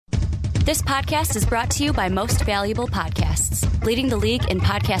This podcast is brought to you by Most Valuable Podcasts, leading the league in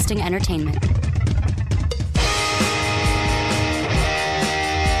podcasting entertainment.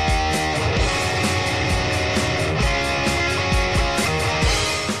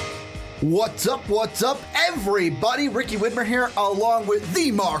 What's up, everybody? Ricky Widmer here, along with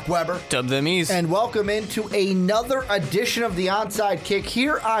the Mark Weber. Dub them ease. And welcome into another edition of the Onside Kick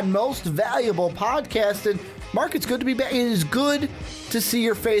here on Most Valuable Podcast. And Mark, it's good to be back. It is good to see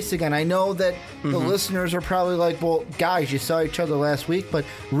your face again. I know that the listeners are probably like, well, guys, you saw each other last week, but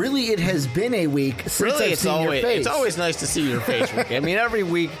really it has been a week since I've seen your face. It's always nice to see your face, Ricky. I mean, every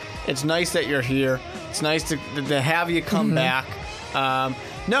week it's nice that you're here. It's nice to have you come back.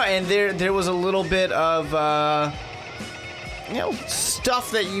 No, and there was a little bit of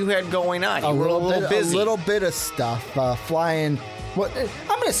stuff that you had going on. You were a little busy. A little bit of stuff flying. What I'm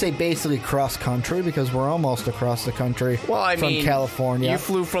going to say, basically cross country, because we're almost across the country. Well, I mean, California. You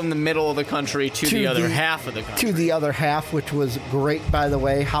flew from the middle of the country to the other half of the country. To the other half, which was great, by the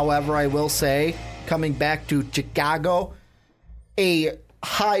way. However, I will say, coming back to Chicago, a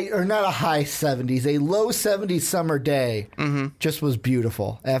high, or not a high 70s, a low 70s summer day just was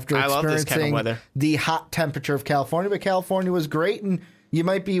beautiful after experiencing the hot temperature of California. But California was great, and you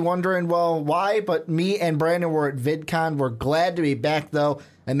might be wondering, well, why? But me and Brandon were at VidCon. We're glad to be back, though,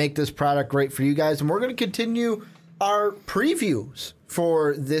 and make this product great for you guys. And we're going to continue our previews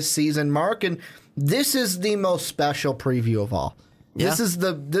for this season, Mark. And this is the most special preview of all. Yeah. This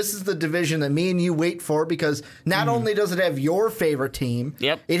is the division that me and you wait for, because not only does it have your favorite team,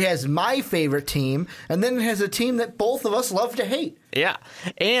 it has my favorite team, and then it has a team that both of us love to hate. Yeah,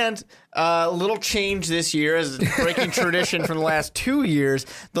 and a little change this year, as breaking tradition from the last 2 years,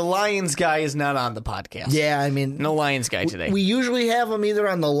 the Lions guy is not on the podcast. Yeah, I mean, no Lions guy today. We usually have him either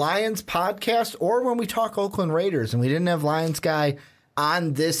on the Lions podcast or when we talk Oakland Raiders, and we didn't have Lions guy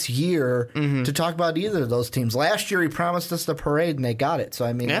on this year to talk about either of those teams. Last year, he promised us the parade, and they got it. So,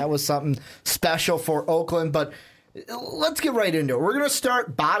 I mean, that was something special for Oakland. But let's get right into it. We're going to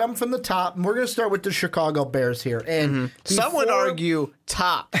start bottom from the top, and we're going to start with the Chicago Bears here. And some would argue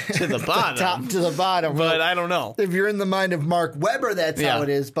top to the bottom. Top to the bottom. But I don't know. If you're in the mind of Mark Weber, that's how it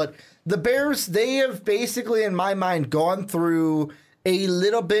is. But the Bears, they have basically, in my mind, gone through a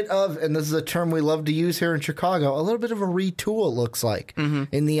little bit of, and this is a term we love to use here in Chicago, a little bit of a retool, it looks like,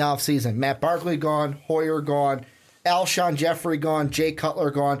 in the offseason. Matt Barkley gone, Hoyer gone, Alshon Jeffrey gone, Jay Cutler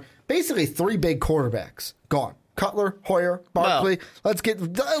gone. Basically, three big quarterbacks gone. Cutler, Hoyer, Barkley. Well, let's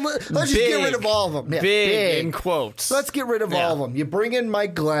just get rid of all of them. Yeah, big in quotes. Let's get rid of all of them. You bring in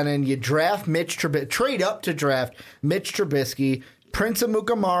Mike Glennon, you draft Mitch Trubisky, trade up to draft Mitch Trubisky, Prince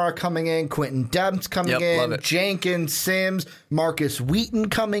Amukamara coming in, Quentin Demps coming in, Jenkins, Sims, Marcus Wheaton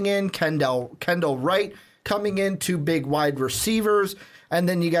coming in, Kendall Wright coming in, two big wide receivers. And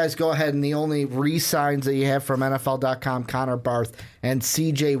then you guys go ahead, and the only re-signs that you have from NFL.com, Connor Barth and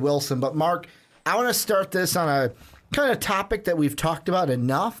C.J. Wilson. But, Mark, I want to start this on a kind of topic that we've talked about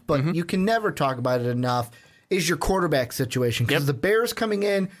enough, but you can never talk about it enough, is your quarterback situation. Because the Bears coming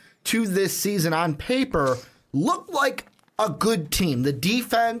in to this season on paper look like a good team. The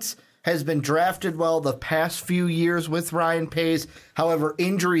defense has been drafted well the past few years with Ryan Pace. However,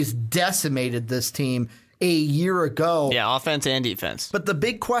 injuries decimated this team a year ago. Yeah, offense and defense. But the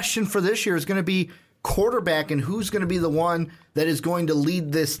big question for this year is going to be quarterback, and who's going to be the one that is going to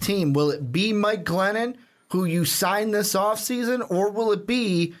lead this team. Will it be Mike Glennon, who you signed this offseason, or will it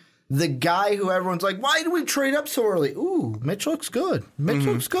be the guy who everyone's like, why do we trade up so early? Ooh, Mitch looks good. Mitch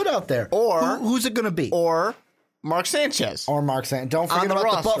looks good out there. Or who's it going to be? Or Mark Sanchez. Don't forget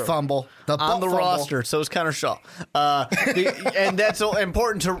about the butt fumble. Roster, so is Connor Shaw. And that's so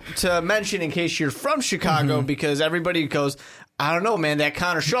important to mention in case you're from Chicago, because everybody goes, I don't know, man, that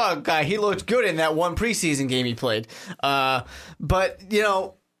Connor Shaw guy, he looked good in that one preseason game he played. But,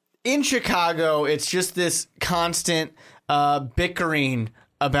 in Chicago, it's just this constant bickering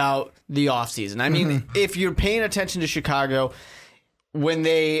about the offseason. I mean, if you're paying attention to Chicago, when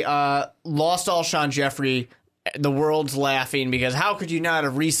they lost Alshon Jeffrey, the world's laughing because how could you not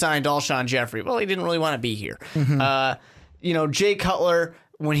have re-signed Alshon Jeffrey? Well, he didn't really want to be here. Jay Cutler,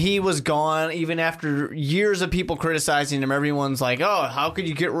 when he was gone, even after years of people criticizing him, everyone's like, oh, how could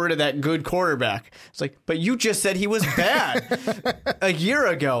you get rid of that good quarterback? It's like, but you just said he was bad a year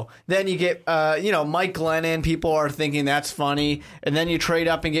ago. Then you get, Mike Glennon. People are thinking that's funny. And then you trade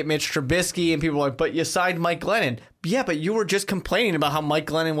up and get Mitch Trubisky, and people are like, but you signed Mike Glennon. Yeah, but you were just complaining about how Mike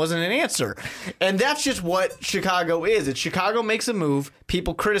Glennon wasn't an answer. And that's just what Chicago is. It's Chicago makes a move.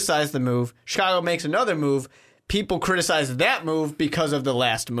 People criticize the move. Chicago makes another move. People criticize that move because of the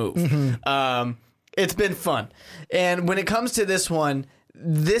last move. It's been fun. And when it comes to this one,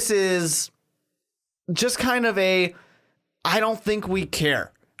 this is just kind of I don't think we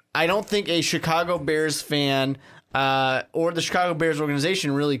care. I don't think a Chicago Bears fan or the Chicago Bears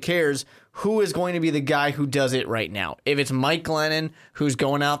organization really cares who is going to be the guy who does it right now. If it's Mike Glennon, who's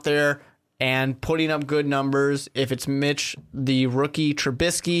going out there and putting up good numbers, if it's Mitch, the rookie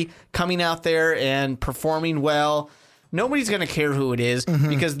Trubisky, coming out there and performing well, nobody's going to care who it is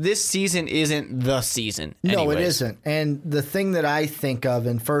because this season isn't the season. No, it isn't. And the thing that I think of,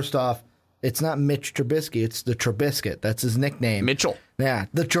 and first off, it's not Mitch Trubisky, it's the Trubiscuit. That's his nickname. Mitchell. Yeah,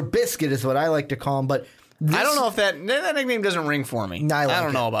 the Trubiscuit is what I like to call him, but I don't know if that nickname doesn't ring for me. I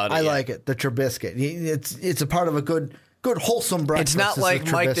don't know about it. I like it, the Trubiscuit. It's a part of a good wholesome breakfast. It's not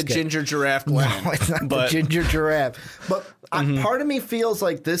like Mike the Ginger Giraffe Glennon. No, it's not the Ginger Giraffe. But part of me feels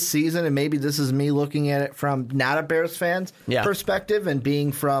like this season, and maybe this is me looking at it from not a Bears fan's perspective and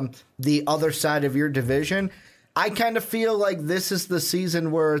being from the other side of your division, I kind of feel like this is the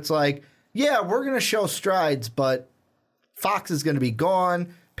season where it's like, yeah, we're going to show strides, but Fox is going to be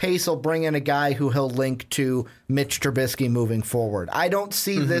gone. Pace will bring in a guy who he'll link to Mitch Trubisky moving forward. I don't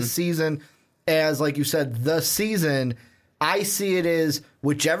see this season as, like you said, the season. I see it as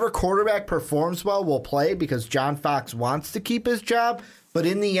whichever quarterback performs well will play because John Fox wants to keep his job. But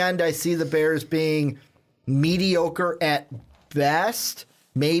in the end, I see the Bears being mediocre at best.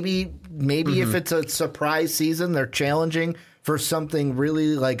 Maybe if it's a surprise season, they're challenging for something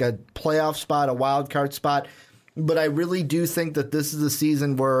really like a playoff spot, a wild card spot. But I really do think that this is the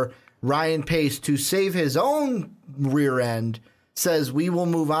season where Ryan Pace, to save his own rear end, says we will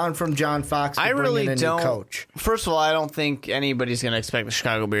move on from John Fox to bring in a new coach. First of all, I don't think anybody's going to expect the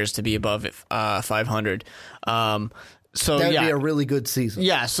Chicago Bears to be above 500. So that'd be a really good season.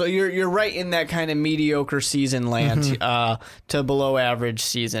 Yeah, so you're right in that kind of mediocre season land to below average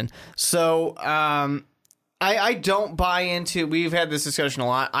season. So I don't buy into, we've had this discussion a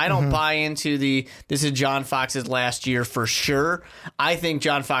lot, I don't buy into this is John Fox's last year for sure. I think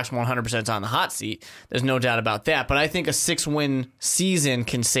John Fox 100% is on the hot seat. There's no doubt about that. But I think a 6-win season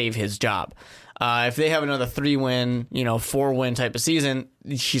can save his job. If they have another 3-win, 4-win type of season,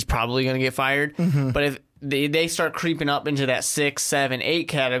 he's probably going to get fired. But if they start creeping up into that 6, 7, 8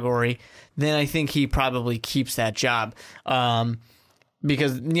 category, then I think he probably keeps that job.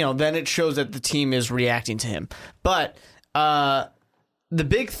 Because, then it shows that the team is reacting to him. But the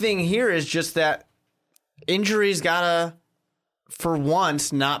big thing here is just that injuries gotta, for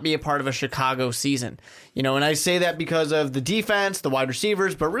once, not be a part of a Chicago season. And I say that because of the defense, the wide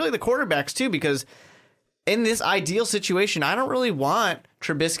receivers, but really the quarterbacks too, because in this ideal situation, I don't really want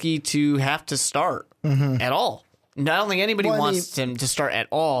Trubisky to have to start at all. I don't think anybody wants him to start at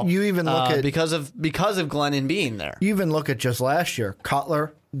all. You even look at because of Glennon being there. You even look at just last year.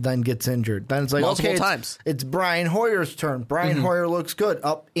 Cutler then gets injured. Then it's like multiple times. It's Brian Hoyer's turn. Brian Hoyer looks good,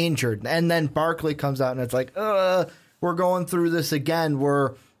 up injured, and then Barkley comes out and it's like, we're going through this again.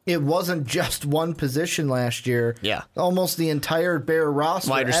 Where it wasn't just one position last year. Yeah, almost the entire Bear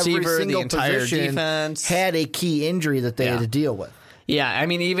roster, wide receiver, every single the entire position defense had a key injury that they had to deal with. Yeah, I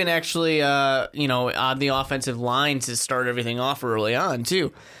mean, even actually, on the offensive line to start everything off early on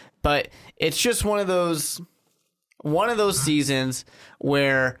too. But it's just one of those seasons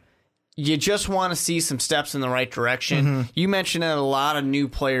where you just want to see some steps in the right direction. You mentioned that a lot of new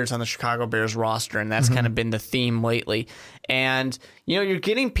players on the Chicago Bears roster, and that's kind of been the theme lately. And, you're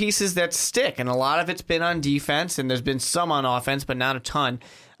getting pieces that stick, and a lot of it's been on defense, and there's been some on offense, but not a ton.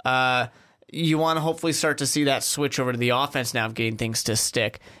 You want to hopefully start to see that switch over to the offense now of getting things to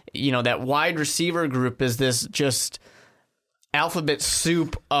stick. That wide receiver group is this just alphabet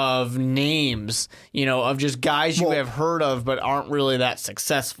soup of names, of just guys you have heard of but aren't really that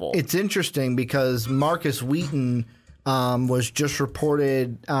successful. It's interesting because Marcus Wheaton was just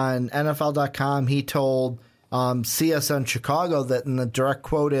reported on NFL.com. He told CSN Chicago that, and the direct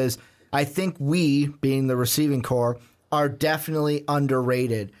quote is, I think we, being the receiving corps, are definitely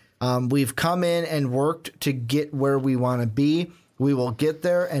underrated. We've come in and worked to get where we want to be. We will get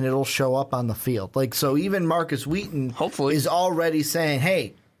there, and it'll show up on the field. So even Marcus Wheaton hopefully is already saying,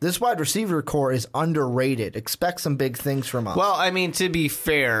 hey, this wide receiver core is underrated. Expect some big things from us. Well, I mean, to be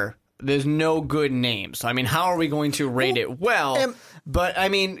fair, there's no good names. I mean, how are we going to rate it well? But, I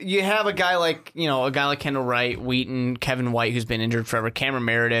mean, you have a guy like Kendall Wright, Wheaton, Kevin White, who's been injured forever, Cameron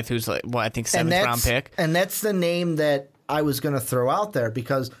Meredith, who's I think 7th-round pick. And that's the name that I was going to throw out there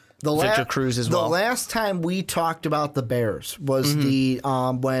because Victor Cruz as well. The last time we talked about the Bears was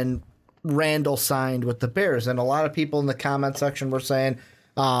when Randall signed with the Bears, and a lot of people in the comment section were saying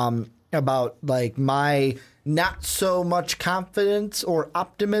about like my not so much confidence or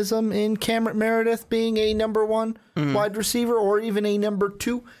optimism in Cameron Meredith being a number one wide receiver or even a number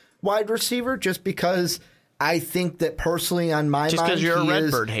 2 wide receiver, just because I think that personally on my mind, just because you're a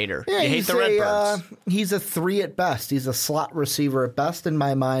Redbird hater. Yeah, you hate the Redbirds. He's a 3 at best. He's a slot receiver at best in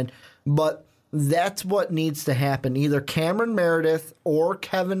my mind. But that's what needs to happen. Either Cameron Meredith or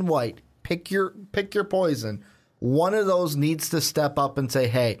Kevin White. Pick your poison. One of those needs to step up and say,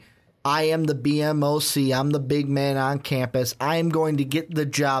 hey, I am the BMOC. I'm the big man on campus. I am going to get the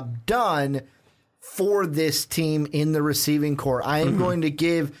job done for this team in the receiving corps. I am going to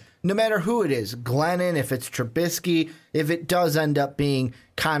give, no matter who it is, Glennon, if it's Trubisky, if it does end up being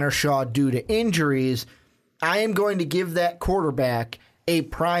Connor Shaw due to injuries, I am going to give that quarterback a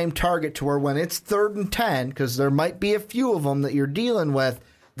prime target to where when it's 3rd and 10, because there might be a few of them that you're dealing with,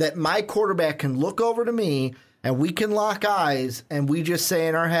 that my quarterback can look over to me and we can lock eyes and we just say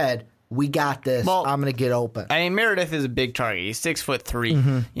in our head, we got this. Well, I'm going to get open. I mean, Meredith is a big target. He's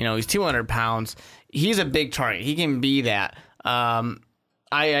 6'3". You know, he's 200 pounds. He's a big target. He can be that. I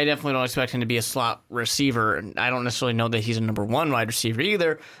definitely don't expect him to be a slot receiver. I don't necessarily know that he's a number 1 wide receiver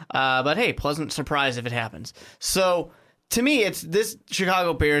either. But hey, pleasant surprise if it happens. So to me, it's this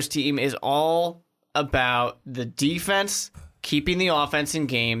Chicago Bears team is all about the defense, keeping the offense in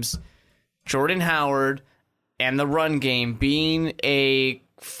games, Jordan Howard, and the run game being a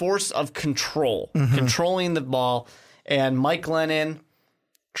force of control, controlling the ball, and Mike Glennon,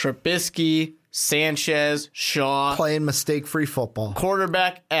 Trubisky, Sanchez, Shaw. Playing mistake-free football.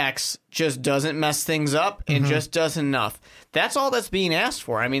 Quarterback X just doesn't mess things up and just does enough. That's all that's being asked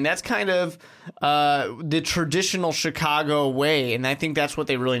for. I mean, that's kind of the traditional Chicago way, and I think that's what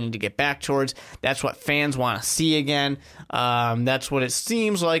they really need to get back towards. That's what fans want to see again. That's what it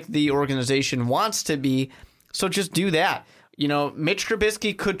seems like the organization wants to be. So just do that. You know, Mitch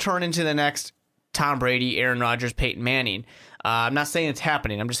Trubisky could turn into the next Tom Brady, Aaron Rodgers, Peyton Manning. I'm not saying it's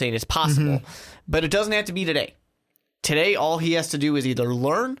happening. I'm just saying it's possible. But it doesn't have to be today. Today, all he has to do is either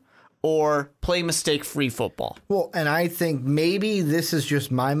learn or play mistake-free football. Well, and I think maybe this is just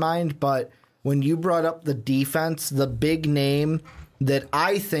my mind, but when you brought up the defense, the big name that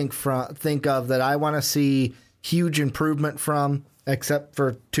I think of that I want to see huge improvement from, except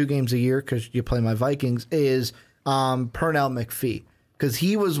for 2 games a year because you play my Vikings, is Pernell McPhee. Because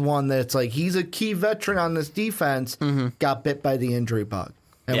he was one that's like, he's a key veteran on this defense, got bit by the injury bug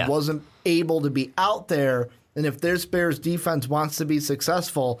and wasn't able to be out there. And if this Bears defense wants to be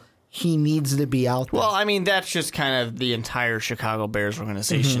successful, he needs to be out there. Well, I mean, that's just kind of the entire Chicago Bears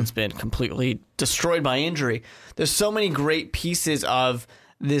organization's been completely destroyed by injury. There's so many great pieces of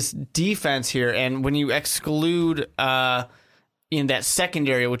this defense here. And when you exclude in that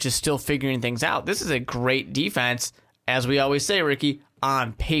secondary, which is still figuring things out, this is a great defense, as we always say, Ricky,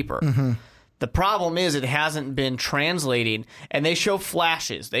 on paper. The problem is it hasn't been translating, and they show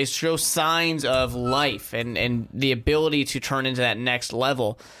flashes. They show signs of life and the ability to turn into that next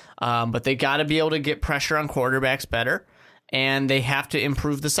level. But they got to be able to get pressure on quarterbacks better, and they have to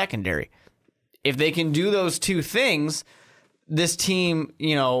improve the secondary. If they can do those 2 things, this team,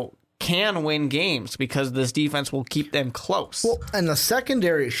 you know, can win games because this defense will keep them close. Well, and the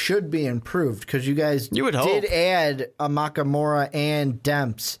secondary should be improved because you guys did add Amakamura and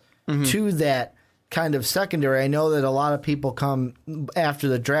Demps to that kind of secondary. I know that a lot of people come after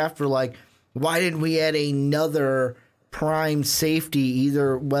the draft were like, why didn't we add another prime safety,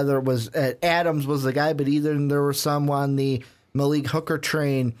 either whether it was Adams was the guy, but either there were some on the Malik Hooker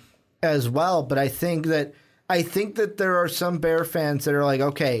train as well. But I think that there are some Bear fans that are like,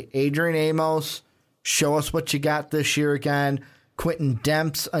 okay, Adrian Amos, show us what you got this year again. Quentin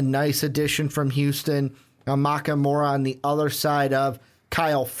Demps, a nice addition from Houston. Makamura on the other side of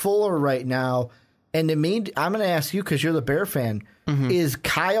Kyle Fuller right now. And to me, I'm going to ask you, because you're the Bear fan, is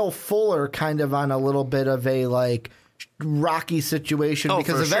Kyle Fuller kind of on a little bit of a like rocky situation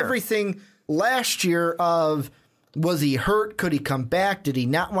because of everything last year of, was he hurt? Could he come back? Did he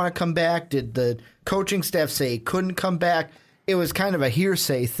not want to come back? Did the coaching staff say he couldn't come back? It was kind of a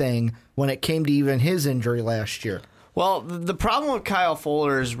hearsay thing when it came to even his injury last year. Well, the problem with Kyle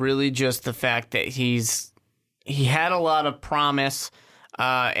Fuller is really just the fact that he had a lot of promise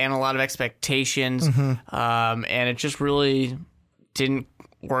and a lot of expectations, and it just really didn't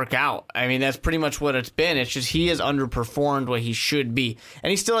work out. I mean, that's pretty much what it's been. It's just he has underperformed what he should be. And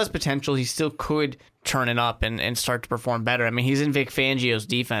he still has potential. He still could turn it up and start to perform better. I mean, he's in Vic Fangio's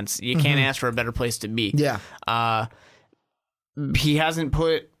defense. You can't ask for a better place to be. Yeah. He hasn't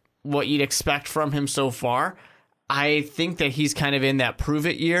put what you'd expect from him so far. I think that he's kind of in that prove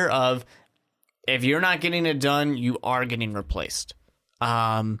it year of, if you're not getting it done, you are getting replaced.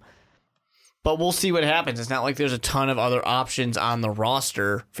 But we'll see what happens. It's not like there's a ton of other options on the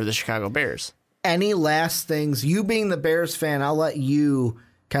roster for the Chicago Bears. Any last things? You being the Bears fan, I'll let you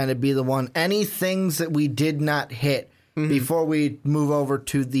kind of be the one. Any things that we did not hit before we move over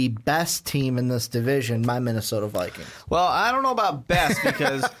to the best team in this division, my Minnesota Vikings? Well, I don't know about best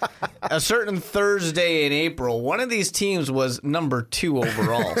because a certain Thursday in April, one of these teams was number 2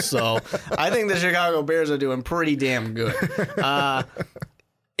 overall. So I think the Chicago Bears are doing pretty damn good.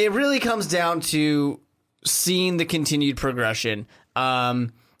 It really comes down to seeing the continued progression.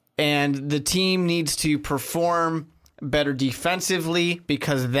 And the team needs to perform better defensively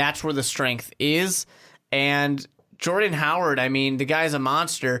because that's where the strength is. And Jordan Howard, I mean, the guy's a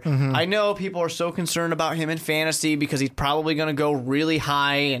monster. I know people are so concerned about him in fantasy because he's probably going to go really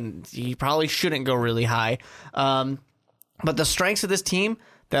high, and he probably shouldn't go really high. But the strengths of this team,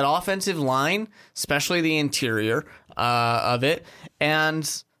 that offensive line, especially the interior of it,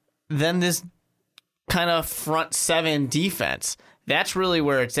 and then this kind of front 7 defense, that's really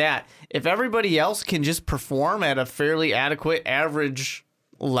where it's at. If everybody else can just perform at a fairly adequate average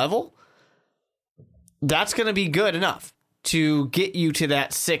level, that's going to be good enough to get you to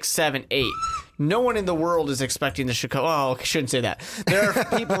that 6, 7, 8. No one in the world is expecting the Chicago. Oh, I shouldn't say that. There are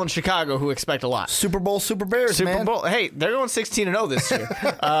people in Chicago who expect a lot. Super Bowl, Super Bears, Super man. Bowl. Hey, they're going 16-0 this year.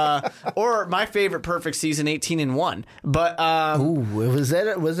 Or my favorite perfect season, 18-1. But was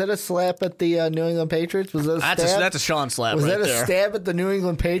that a slap at the New England Patriots? Was that a stab? That's a Sean slap. Was right that a there. stab at the New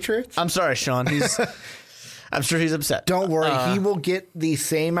England Patriots? I'm sorry, Sean. I'm sure he's upset. Don't worry. He will get the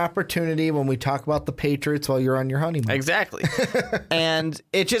same opportunity when we talk about the Patriots while you're on your honeymoon. Exactly. And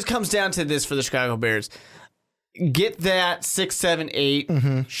it just comes down to this for the Chicago Bears. Get that 6, 7, 8.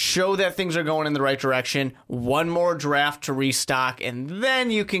 Show that things are going in the right direction. One more draft to restock, and then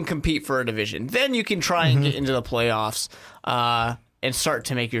you can compete for a division. Then you can try and get into the playoffs and start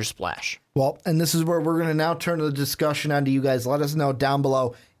to make your splash. Well, and this is where we're going to now turn the discussion on to you guys. Let us know down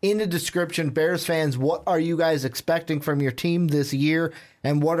below in the description, Bears fans, what are you guys expecting from your team this year?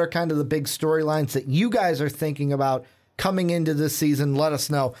 And what are kind of the big storylines that you guys are thinking about coming into this season? Let us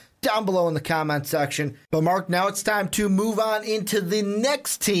know down below in the comment section. But Mark, now it's time to move on into the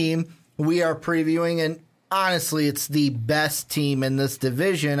next team we are previewing. And honestly, it's the best team in this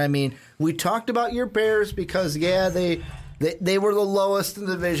division. I mean, we talked about your Bears because, yeah, they were the lowest in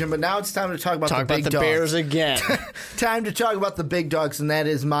the division, but now it's time to talk about the big dogs. Bears again. Time to talk about the big dogs, and that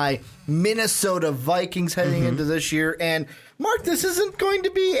is my Minnesota Vikings heading into this year. And Mark, this isn't going to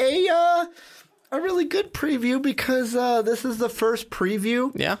be a really good preview because this is the first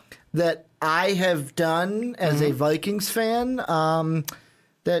preview that I have done as a Vikings fan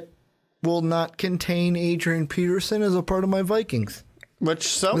that will not contain Adrian Peterson as a part of my Vikings. Which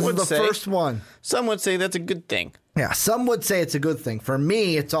some This would is the say, first one. Some would say that's a good thing. Yeah, some would say it's a good thing. For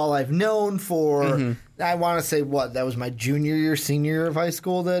me, it's all I've known for, I want to say, that was my junior year, senior year of high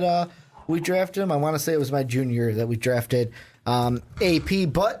school that we drafted him. I want to say it was my junior year that we drafted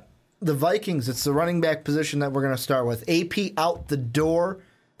AP. But the Vikings, it's the running back position that we're going to start with. AP out the door.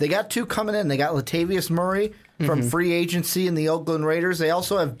 They got 2 coming in. They got Latavius Murray from free agency in the Oakland Raiders. They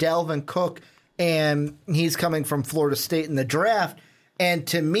also have Dalvin Cook, and he's coming from Florida State in the draft. And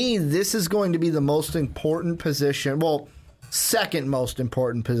to me, this is going to be the most important position, well, second most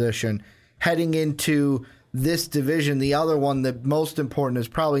important position heading into this division. The other one, the most important, is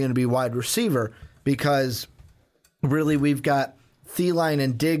probably going to be wide receiver because really we've got Thielen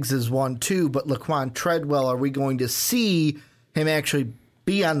and Diggs as 1-2, but Laquan Treadwell, are we going to see him actually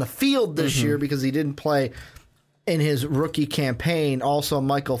be on the field this year because he didn't play in his rookie campaign? Also,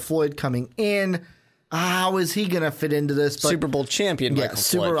 Michael Floyd coming in. How is he going to fit into this? But, Super Bowl champion Michael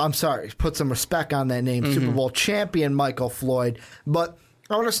Floyd. I'm sorry. Put some respect on that name. Super Bowl champion Michael Floyd. But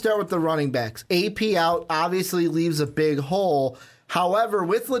I want to start with the running backs. AP out obviously leaves a big hole. However,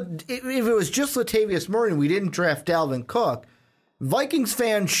 if it was just Latavius Murray and we didn't draft Dalvin Cook, Vikings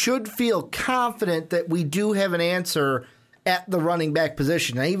fans should feel confident that we do have an answer at the running back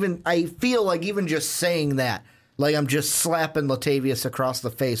position. I feel like even just saying that, like I'm just slapping Latavius across the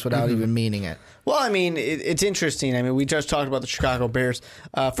face without even meaning it. Well, I mean, it's interesting. I mean, we just talked about the Chicago Bears.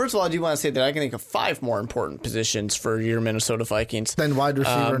 First of all, I do want to say that I can think of 5 more important positions for your Minnesota Vikings. Then wide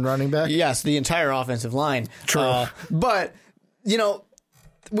receiver and running back? Yes, the entire offensive line. True. But,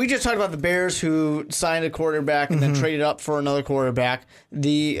 we just talked about the Bears who signed a quarterback and then traded up for another quarterback.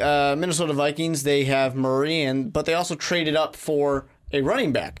 The Minnesota Vikings, they have Murray, but they also traded up for a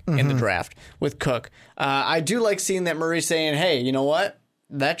running back in the draft with Cook. I do like seeing that Murray saying, hey, you know what?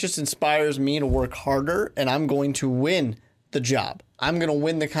 That just inspires me to work harder, and I'm going to win the job. I'm going to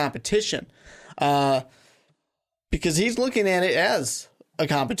win the competition. Because he's looking at it as a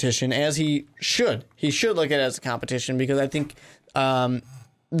competition, as he should. He should look at it as a competition because I think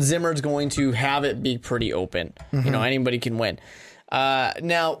Zimmer's going to have it be pretty open. Mm-hmm. Anybody can win.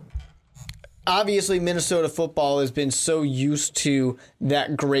 Now, obviously, Minnesota football has been so used to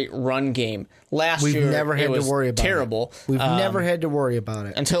that great run game. Last year, never had it was to worry about terrible. We've never had to worry about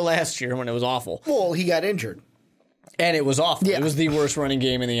it. Until last year when it was awful. Well, he got injured. And it was awful. Yeah. It was the worst running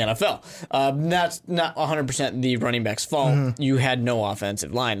game in the NFL. That's not 100% the running back's fault. Mm-hmm. You had no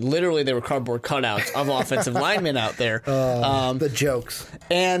offensive line. Literally, there were cardboard cutouts of offensive linemen out there. The jokes.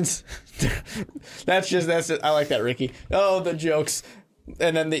 And that's it. I like that, Ricky. Oh, the jokes.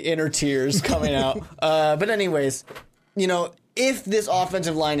 And then the inner tears coming out. But anyways, if this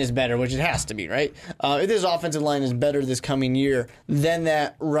offensive line is better, which it has to be, right? If this offensive line is better this coming year, then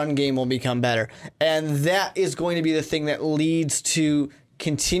that run game will become better. And that is going to be the thing that leads to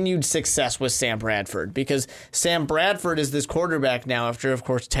continued success with Sam Bradford, because Sam Bradford is this quarterback now after, of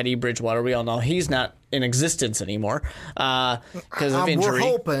course, Teddy Bridgewater. We all know he's not in existence anymore because of injury.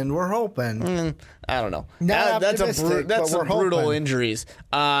 We're hoping. I don't know. That's a brutal injuries.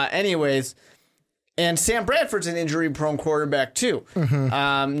 Anyways. And Sam Bradford's an injury-prone quarterback, too.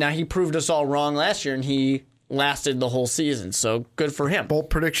 Mm-hmm. Now, he proved us all wrong last year, and he lasted the whole season, so good for him. Bold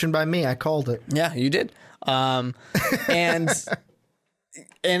prediction by me. I called it. Yeah, you did. And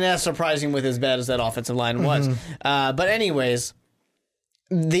that's surprising with as bad as that offensive line was. Mm-hmm. But anyways,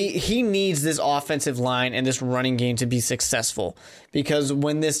 he needs this offensive line and this running game to be successful, because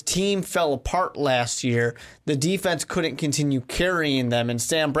when this team fell apart last year, the defense couldn't continue carrying them, and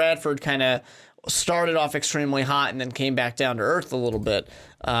Sam Bradford kind of started off extremely hot and then came back down to earth a little bit.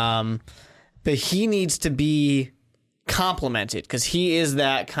 But he needs to be complimented, because he is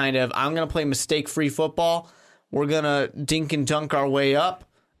that kind of, I'm going to play mistake-free football. We're going to dink and dunk our way up,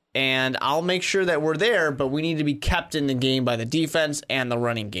 and I'll make sure that we're there, but we need to be kept in the game by the defense and the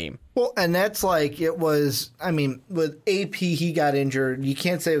running game. Well, and that's like it was, with AP, he got injured. You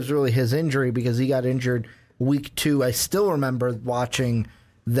can't say it was really his injury because he got injured week 2. I still remember watching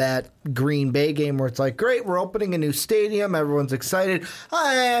that Green Bay game where it's like, great, we're opening a new stadium, everyone's excited,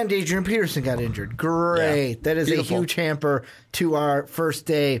 and Adrian Peterson got injured. Great. Yeah, that is beautiful. A huge hamper to our first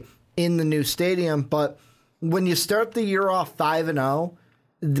day in the new stadium. But when you start the year off 5-0,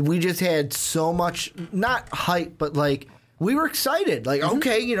 we just had so much, not hype, but like we were excited. Like,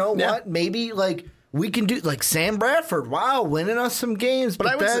 okay, you know what? Maybe like we can do like Sam Bradford. Wow, winning us some games. But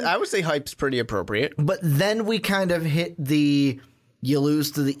I would say hype's pretty appropriate. But then we kind of hit you lose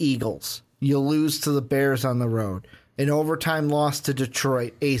to the Eagles. You lose to the Bears on the road. An overtime loss to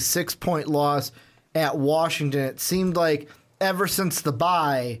Detroit. A 6-point loss at Washington. It seemed like ever since the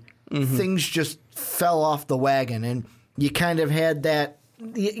bye, things just fell off the wagon. And you kind of had that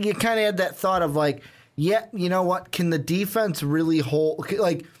thought of like, yeah, you know what? Can the defense really hold?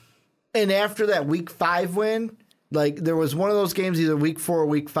 Like, and after that week 5 win, like there was one of those games, either week 4 or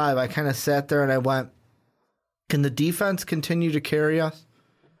week 5, I kind of sat there and I went, can the defense continue to carry us?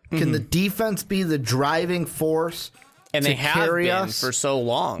 Can the defense be the driving force and they have carry been us for so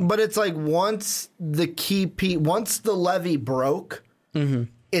long? But it's like once the levee broke,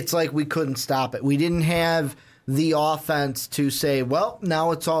 it's like we couldn't stop it. We didn't have the offense to say, well,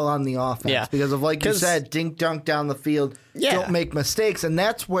 now it's all on the offense. Yeah. Because of, like you said, dink dunk down the field, don't make mistakes. And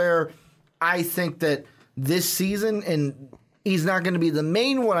that's where I think that this season, and he's not going to be the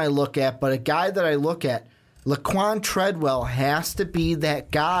main one I look at, but a guy that I look at, Laquan Treadwell has to be that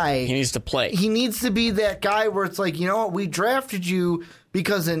guy. He needs to play. He needs to be that guy where it's like, you know what, we drafted you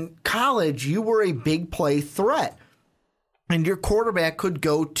because in college you were a big play threat and your quarterback could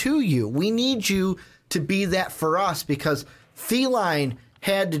go to you. We need you to be that for us because Feline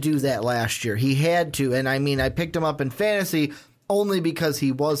had to do that last year. He had to. And I picked him up in fantasy only because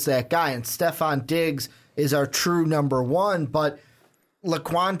he was that guy. And Stephon Diggs is our true number 1, but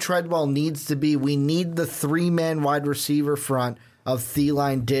Laquan Treadwell needs to be, we need the 3-man wide receiver front of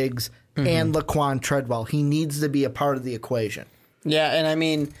Feline, Diggs, and Laquan Treadwell. He needs to be a part of the equation. Yeah,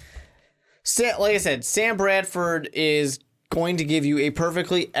 and like I said, Sam Bradford is going to give you a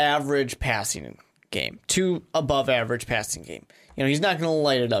perfectly average passing game, 2 above average passing game. He's not going to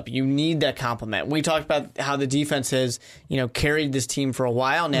light it up. You need that compliment. We talked about how the defense has, carried this team for a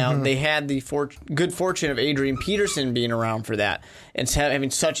while now. They had the good fortune of Adrian Peterson being around for that and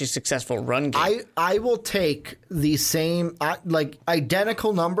having such a successful run game. I will take the same,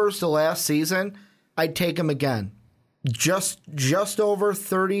 identical numbers to last season. I'd take them again. Just over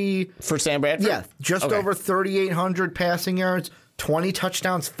 30. For Sam Bradford? Yeah, over 3,800 passing yards. 20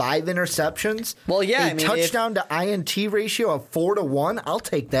 touchdowns, 5 interceptions. Well, yeah. A touchdown to INT ratio of 4-1. I'll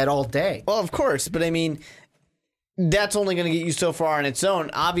take that all day. Well, of course. But that's only going to get you so far on its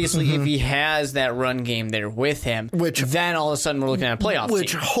own. Obviously, if he has that run game there with him, then all of a sudden we're looking at a playoff team.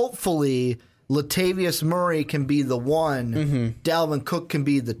 Which hopefully Latavius Murray can be the one, Dalvin Cook can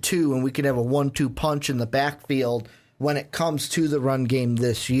be the two, and we can have a 1-2 punch in the backfield when it comes to the run game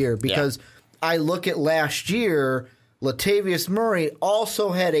this year. Because I look at last year, Latavius Murray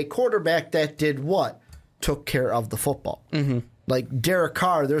also had a quarterback that did what? Took care of the football. Like Derek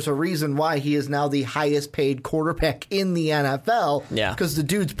Carr, there's a reason why he is now the highest paid quarterback in the NFL. Yeah. Because the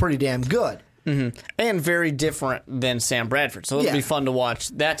dude's pretty damn good. And very different than Sam Bradford. So it'll be fun to watch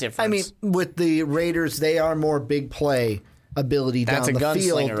that difference. I mean, with the Raiders, they are more big play ability down the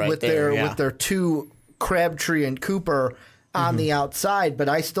field with their two Crabtree and Cooper on the outside. But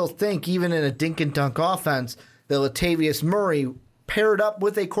I still think, even in a dink and dunk offense, that Latavius Murray, paired up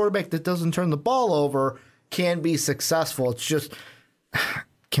with a quarterback that doesn't turn the ball over, can be successful. It's just,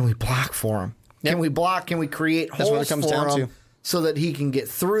 can we block for him? Can we block? Can we create holes for him so that he can get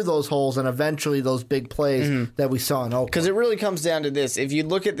through those holes and eventually those big plays that we saw in Oakland? Because it really comes down to this. If you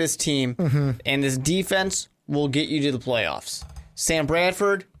look at this team and this defense will get you to the playoffs. Sam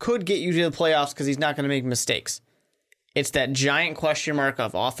Bradford could get you to the playoffs because he's not going to make mistakes. It's that giant question mark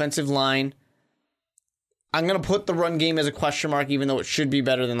of offensive line. I'm going to put the run game as a question mark, even though it should be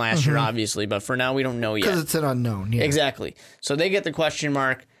better than last year, obviously. But for now, we don't know yet. Because it's an unknown. Yeah. Exactly. So they get the question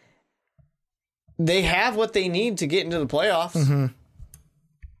mark. They have what they need to get into the playoffs.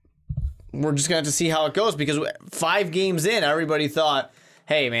 We're just going to have to see how it goes, because 5 games in, everybody thought,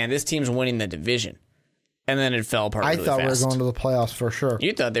 hey, man, this team's winning the division. And then it fell apart really thought fast. we were going to the playoffs for sure.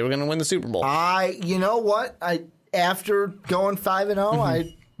 You thought they were going to win the Super Bowl. You know what? After going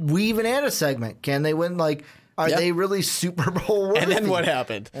 5-0, we even had a segment. Can they win? Like, are they really Super Bowl worthy? And then what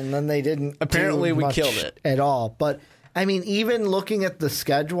happened? And then they didn't. Apparently, we killed it at all. But I mean, even looking at the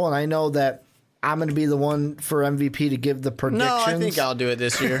schedule, and I know that I'm going to be the one for MVP to give the predictions. No, I think I'll do it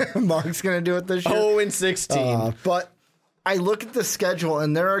this year. Mark's going to do it this year. 0-16. But I look at the schedule,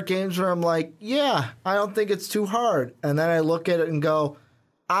 and there are games where I'm like, yeah, I don't think it's too hard. And then I look at it and go,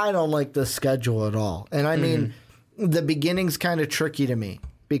 I don't like the schedule at all. And I mean, the beginning's kind of tricky to me,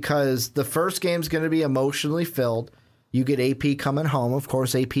 because the first game's going to be emotionally filled. You get AP coming home. Of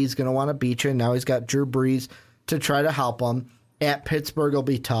course, AP's going to want to beat you. And now he's got Drew Brees to try to help him. At Pittsburgh will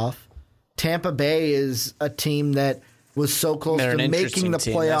be tough. Tampa Bay is a team that was so close to making the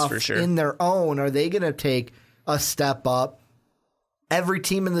playoffs in their own. Are they going to take a step up? Every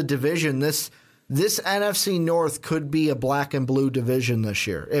team in the division, this NFC North could be a black and blue division this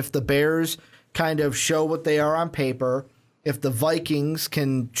year. If the Bears kind of show what they are on paper, if the Vikings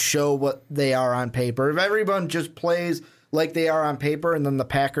can show what they are on paper, if everyone just plays like they are on paper and then the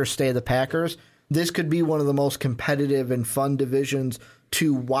Packers stay the Packers, this could be one of the most competitive and fun divisions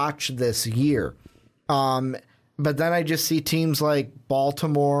to watch this year. But then I just see teams like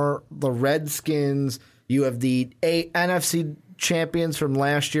Baltimore, the Redskins. You have the NFC champions from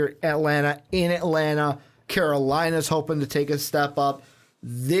last year, Atlanta, in Atlanta. Carolina's hoping to take a step up.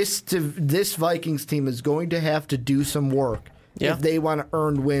 This Vikings team is going to have to do some work if they want to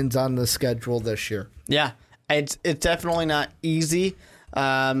earn wins on the schedule this year. Yeah, it's definitely not easy.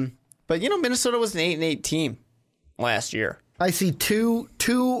 But, Minnesota was an 8-8 team last year. I see two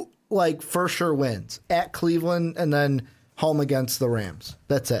like for sure wins at Cleveland and then home against the Rams.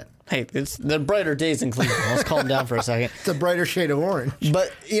 That's it. Hey, it's the brighter days in Cleveland. Let's calm down for a second. It's a brighter shade of orange.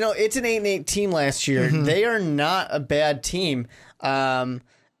 But, it's an 8-8 team last year. They are not a bad team. And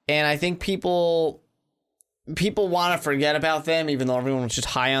I think people want to forget about them, even though everyone was just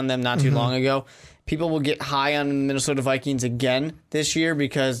high on them not too long ago. People will get high on the Minnesota Vikings again this year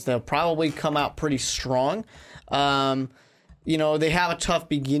because they'll probably come out pretty strong. They have a tough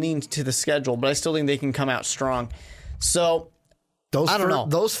beginning to the schedule, but I still think they can come out strong. So, I don't know.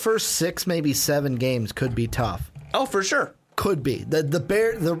 Those first 6, maybe 7 games could be tough. Oh, for sure. Could be. The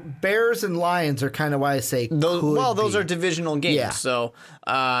Bears and Lions are kind of why I say those are divisional games. Yeah. So,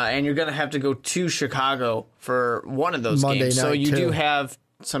 and you're going to have to go to Chicago for one of those games. So you do have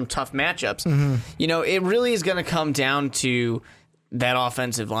some tough matchups. It really is going to come down to that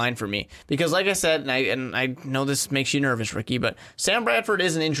offensive line for me. Because like I said, and I know this makes you nervous, Ricky, but Sam Bradford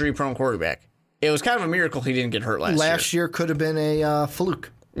is an injury-prone quarterback. It was kind of a miracle he didn't get hurt last year. Last year could have been a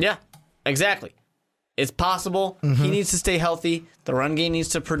fluke. Yeah, exactly. It's possible. He needs to stay healthy. The run game needs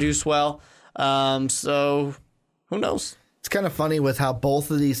to produce well. So, who knows? It's kind of funny with how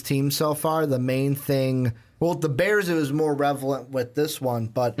both of these teams so far, the main thing... Well, the Bears, it was more relevant with this one,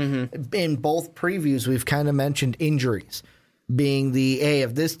 but in both previews, we've kind of mentioned injuries being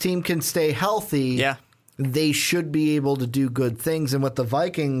if this team can stay healthy, they should be able to do good things. And with the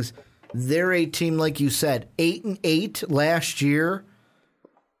Vikings, they're a team, like you said, 8-8 last year.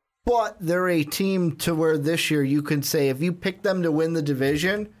 But they're a team to where this year you can say if you pick them to win the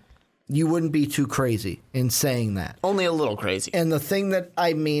division, you wouldn't be too crazy in saying that. Only a little crazy. And the thing that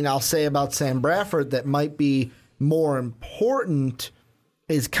I'll say about Sam Bradford that might be more important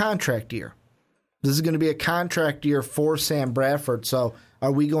is contract year. This is going to be a contract year for Sam Bradford. So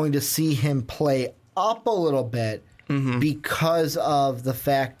are we going to see him play up a little bit because of the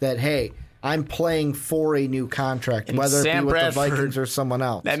fact that, hey, I'm playing for a new contract, and whether Sam it be with Bradford, the Vikings or someone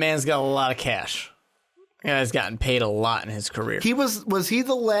else. That man's got a lot of cash. That guy's gotten paid a lot in his career. Was he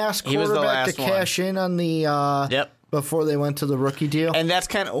the last quarterback to cash in on the before they went to the rookie deal? And that's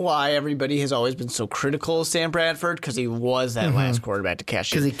kind of why everybody has always been so critical of Sam Bradford, because he was that last quarterback to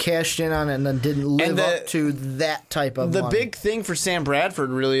cash in. Because he cashed in on it and then didn't live up to that type of money. The big thing for Sam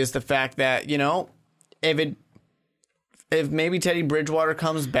Bradford really is the fact that, if maybe Teddy Bridgewater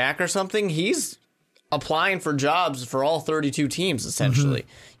comes back or something, he's applying for jobs for all 32 teams, essentially.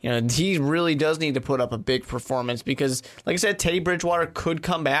 He really does need to put up a big performance because, like I said, Teddy Bridgewater could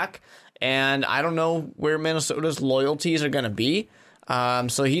come back, and I don't know where Minnesota's loyalties are going to be.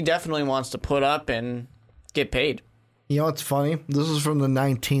 So he definitely wants to put up and get paid. You know what's funny? This is from the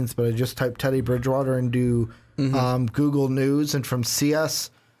 19th, but I just typed Teddy Bridgewater into Google News, and from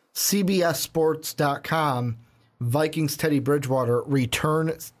CBSSports.com, Vikings Teddy Bridgewater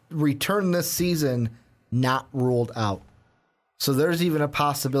return this season, not ruled out. So there's even a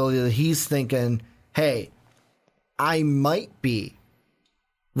possibility that he's thinking, hey, I might be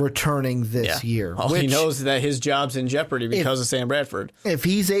returning this year. Well, he knows that his job's in jeopardy because of Sam Bradford. If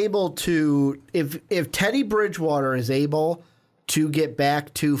he's able to, if Teddy Bridgewater is able to get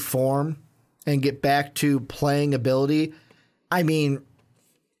back to form and get back to playing ability,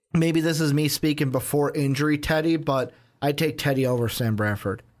 maybe this is me speaking before injury, Teddy, but I'd take Teddy over Sam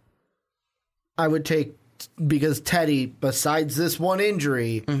Bradford. I would take, because Teddy, besides this one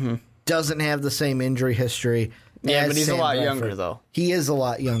injury, doesn't have the same injury history. Yeah, but he's Sam a lot Bradford. younger, though. He is a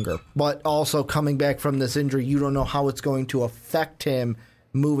lot younger. But also coming back from this injury, you don't know how it's going to affect him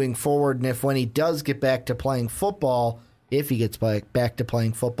moving forward. And if when he does get back to playing football, if he gets back to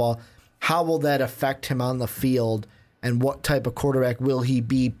playing football, how will that affect him on the field? And what type of quarterback will he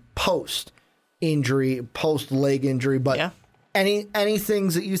be post-injury, post-leg injury? But any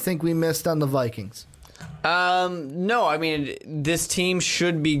things that you think we missed on the Vikings? No, this team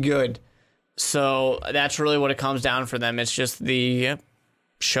should be good. So that's really what it comes down for them. It's just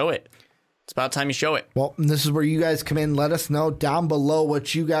show it. It's about time you show it. Well, this is where you guys come in. Let us know down below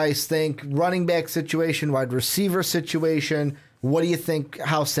what you guys think. Running back situation, wide receiver situation. What do you think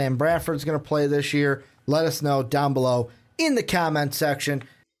how Sam Bradford's going to play this year? Let us know down below in the comment section.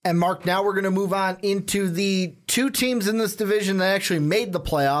 And Mark, now we're going to move on into the two teams in this division that actually made the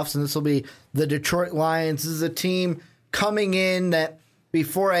playoffs, and this will be the Detroit Lions. This is a team coming in that,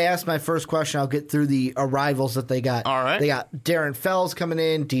 before I ask my first question, I'll get through the arrivals that they got. All right. They got Darren Fells coming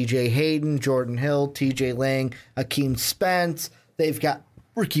in, DJ Hayden, Jordan Hill, TJ Lang, Akeem Spence. They've got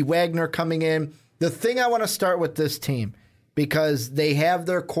Ricky Wagner coming in. The thing I want to start with this team, because they have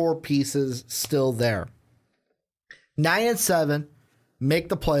their core pieces still there. 9-7, make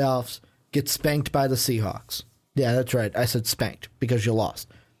the playoffs, get spanked by the Seahawks. Yeah, that's right. I said spanked because you lost.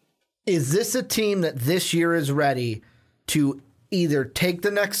 Is this a team that this year is ready to either take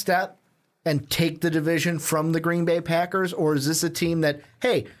the next step and take the division from the Green Bay Packers, or is this a team that,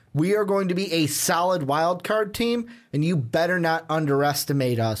 hey, we are going to be a solid wild card team, and you better not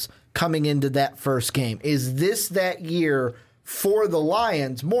underestimate us coming into that first game? Is this that year for the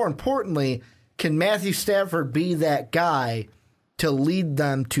Lions? More importantly, can Matthew Stafford be that guy to lead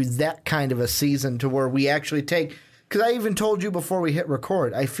them to that kind of a season to where we actually take... Because I even told you before we hit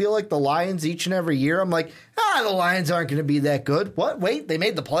record, I feel like the Lions each and every year, I'm like, the Lions aren't going to be that good. What? Wait, they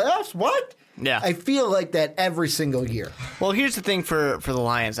made the playoffs? What? Yeah. I feel like that every single year. Well, here's the thing for the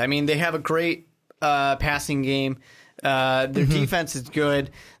Lions. They have a great passing game. Their defense is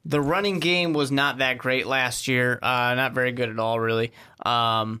good. The running game was not that great last year. Not very good at all, really.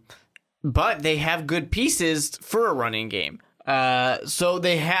 But they have good pieces for a running game. So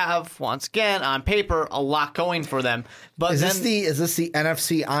they have, once again, on paper, a lot going for them. But is this the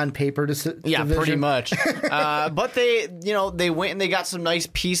NFC on paper division? Yeah, pretty much. But they went and they got some nice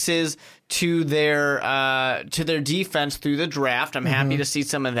pieces to their defense through the draft. I'm happy to see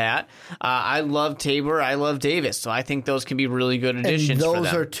some of that. I love Tabor. I love Davis. So I think those can be really good additions. And those for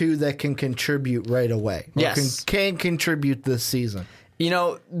them. Are two that can contribute right away. Yes, can contribute this season.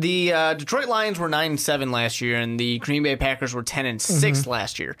 The Detroit Lions were 9-7 last year, and the Green Bay Packers were 10-6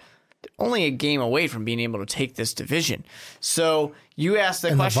 last year. only a game away from being able to take this division. So you asked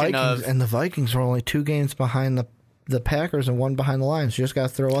the question the Vikings were only 2 games behind the Packers and 1 behind the Lions. You just got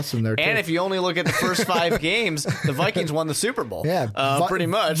to throw us in there, too. And if you only look at the first 5 games, the Vikings won the Super Bowl. Yeah, pretty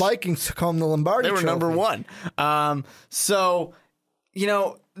much. Vikings took home the Lombardi They were Trophy. number 1. So,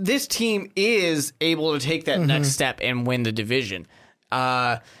 this team is able to take that next step and win the division.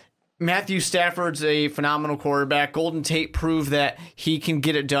 Matthew Stafford's a phenomenal quarterback. Golden Tate proved that he can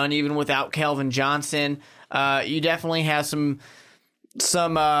get it done even without Calvin Johnson. You definitely have some.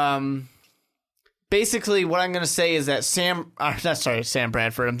 Basically, what I'm going to say is that Sam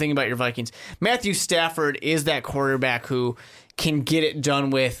Bradford. I'm thinking about your Vikings. Matthew Stafford is that quarterback who can get it done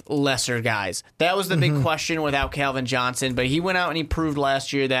with lesser guys. That was the big question without Calvin Johnson, but he went out and he proved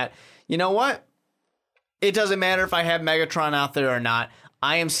last year that, you know what? It doesn't matter if I have Megatron out there or not.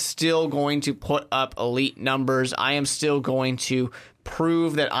 I am still going to put up elite numbers. I am still going to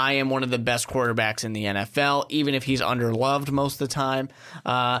prove that I am one of the best quarterbacks in the NFL, even if he's underloved most of the time,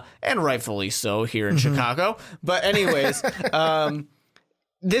 and rightfully so here in Chicago. But anyways,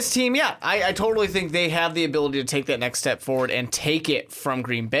 this team, I totally think they have the ability to take that next step forward and take it from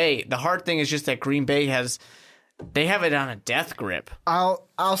Green Bay. The hard thing is just that Green Bay they have it on a death grip.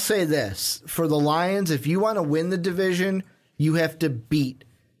 I'll say this. For the Lions, if you want to win the division, you have to beat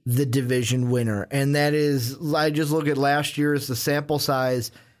the division winner. And that is, I just look at last year as the sample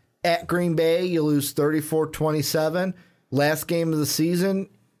size. At Green Bay, you lose 34-27. Last game of the season,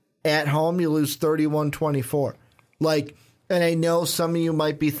 at home, you lose 31-24. And I know some of you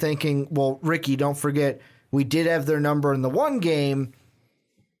might be thinking, well, Ricky, don't forget, we did have their number in the one game.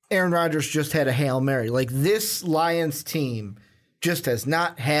 Aaron Rodgers just had a Hail Mary. This Lions team just has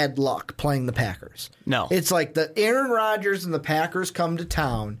not had luck playing the Packers. No. It's like the Aaron Rodgers and the Packers come to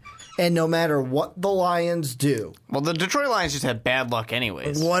town, and no matter what the Lions do. Well, the Detroit Lions just have bad luck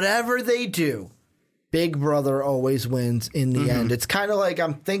anyways. Whatever they do, Big Brother always wins in the end. It's kind of like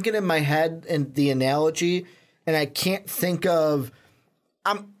I'm thinking in my head and the analogy, and I can't think of.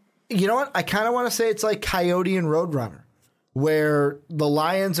 You know what? I kind of want to say it's like Coyote and Roadrunner, where the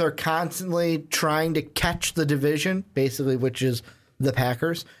Lions are constantly trying to catch the division, basically, which is the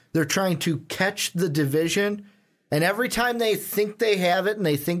Packers. They're trying to catch the division, and every time they think they have it and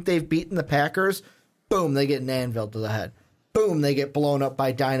they think they've beaten the Packers, boom, they get an anvil to the head. Boom, they get blown up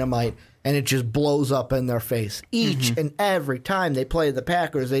by dynamite, and it just blows up in their face. Each and every time they play the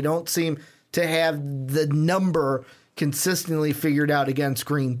Packers, they don't seem to have the number consistently figured out against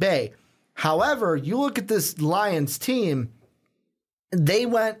Green Bay. However, you look at this Lions team, they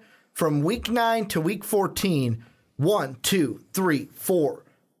went from week 9 to week 14, 1, 2, 3, 4,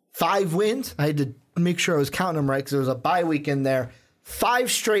 5 wins. I had to make sure I was counting them right because there was a bye week in there.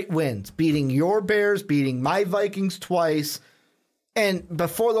 5 straight wins, beating your Bears, beating my Vikings twice. And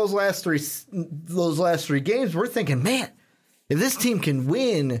before those last three games, we're thinking, man, if this team can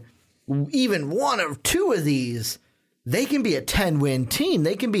win even 1 or 2 of these, they can be a 10-win team.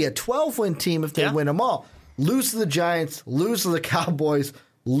 They can be a 12-win team if they win them all. Lose to the Giants, lose to the Cowboys,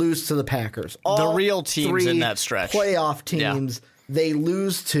 lose to the Packers. All the real teams in that stretch. Playoff teams they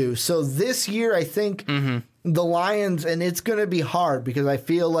lose to. So this year, I think the Lions, and it's going to be hard because I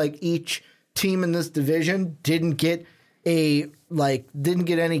feel like each team in this division didn't get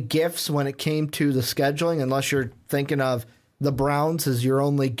any gifts when it came to the scheduling, unless you're thinking of the Browns as your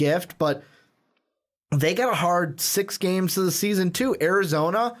only gift. But they got a hard 6 games of the season too.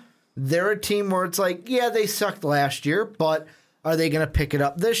 Arizona, they're a team where it's like, yeah, they sucked last year, but are they going to pick it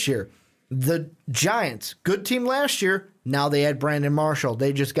up this year? The Giants, good team last year. Now they had Brandon Marshall.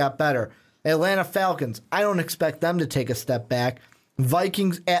 They just got better. Atlanta Falcons, I don't expect them to take a step back.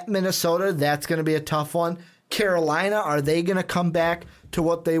 Vikings at Minnesota, that's going to be a tough one. Carolina, are they going to come back to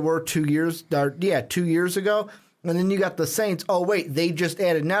what they were 2 years ago? And then you got the Saints. Oh, wait, they just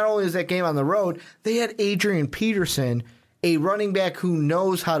added, not only is that game on the road, they had Adrian Peterson, a running back who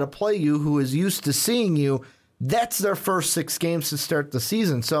knows how to play you, who is used to seeing you. That's their first 6 games to start the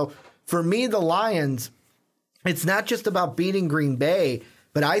season. So for me, the Lions, it's not just about beating Green Bay,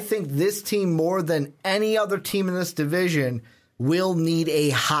 but I think this team, more than any other team in this division, will need a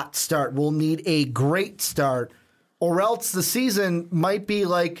hot start, will need a great start, or else the season might be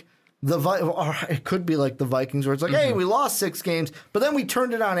like it could be like the Vikings, where it's like, hey, we lost 6 games, but then we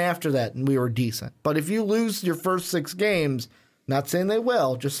turned it on after that and we were decent. But if you lose your first 6 games, not saying they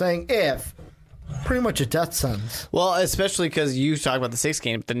will, just saying if, pretty much a death sentence. Well, especially because you talk about the 6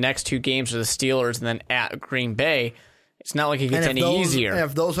 games, the next 2 games are the Steelers and then at Green Bay. It's not like it gets any easier. And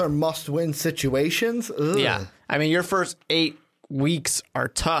if those are must-win situations, ugh. Yeah. I mean, your first 8 weeks are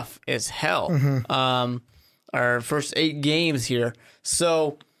tough as hell. Our first 8 games here.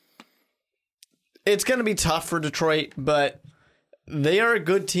 So it's going to be tough for Detroit, but they are a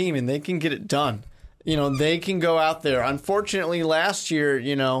good team and they can get it done. They can go out there. Unfortunately, last year,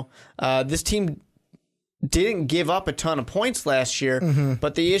 this team didn't give up a ton of points last year,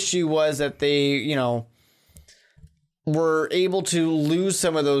 but the issue was that they, were able to lose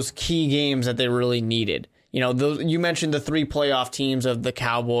some of those key games that they really needed. You mentioned the 3 playoff teams of the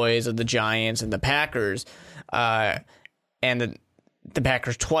Cowboys, of the Giants, and the Packers, and the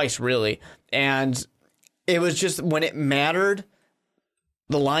Packers twice, really. And it was just when it mattered,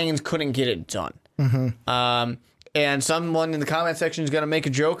 the Lions couldn't get it done. And someone in the comment section is going to make a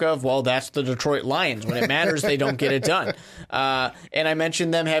joke of, well, that's the Detroit Lions. When it matters, they don't get it done. And I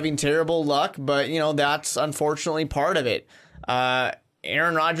mentioned them having terrible luck, but, that's unfortunately part of it.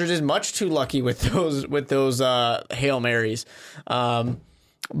 Aaron Rodgers is much too lucky with those Hail Marys.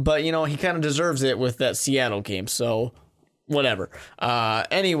 But, he kind of deserves it with that Seattle game. So whatever.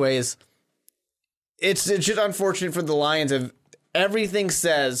 Anyways, it's just unfortunate for the Lions. If everything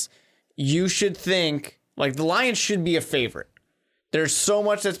says you should think like the Lions should be a favorite. There's so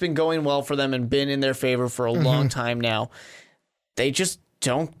much that's been going well for them and been in their favor for a long time now. They just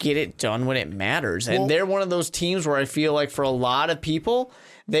don't get it done when it matters. And they're one of those teams where I feel like for a lot of people,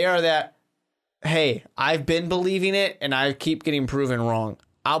 they are that, hey, I've been believing it and I keep getting proven wrong.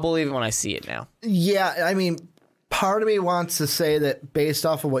 I'll believe it when I see it now. Yeah, I mean, part of me wants to say that based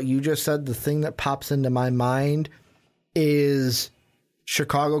off of what you just said, the thing that pops into my mind is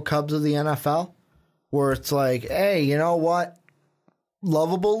Chicago Cubs of the NFL, where it's like, hey, you know what?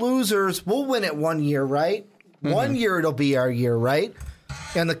 Lovable losers. We'll win it one year, right? One year it'll be our year, right?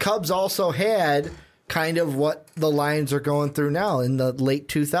 And the Cubs also had kind of what the Lions are going through now in the late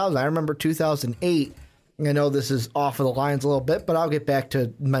 2000s. I remember 2008. I know this is off of the Lions a little bit, but I'll get back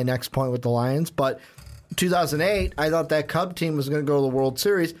to my next point with the Lions. But 2008, I thought that Cub team was going to go to the World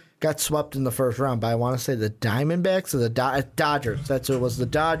Series. Got swept in the first round by, I want to say, the Diamondbacks or the Dodgers. That's what it was, the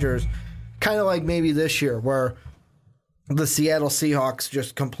Dodgers. Kind of like maybe this year where the Seattle Seahawks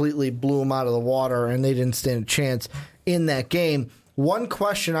just completely blew them out of the water and they didn't stand a chance in that game. One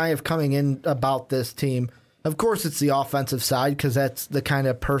question I have coming in about this team, of course it's the offensive side because that's the kind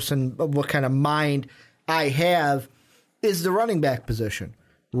of person, what kind of mind I have, is the running back position.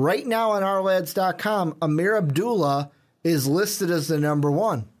 Right now on ourlads.com, Amir Abdullah is listed as the number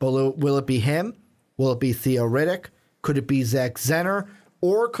one. But will it be him? Will it be Theo Riddick? Could it be Zach Zenner?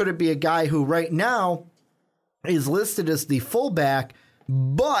 Or could it be a guy who right now is listed as the fullback,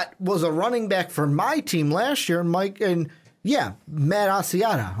 but was a running back for my team last year, Matt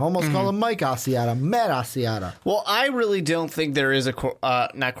Asiata. Almost call him Mike Asiata. Matt Asiata. Well, I really don't think there is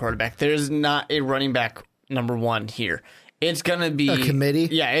not quarterback. There's not a running back number one here. It's going to be a committee.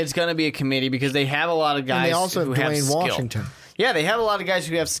 Yeah, it's going to be a committee because they have a lot of guys who have skill. Washington. Yeah, they have a lot of guys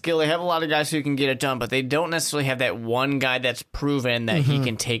who have skill. They have a lot of guys who can get it done, but they don't necessarily have that one guy that's proven that he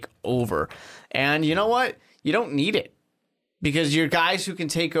can take over. And you know what? You don't need it because your guys who can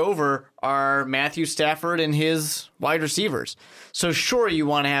take over are Matthew Stafford and his wide receivers. So sure, you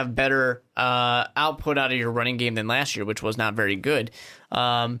want to have better output out of your running game than last year, which was not very good.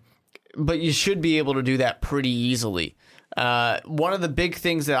 But you should be able to do that pretty easily. One of the big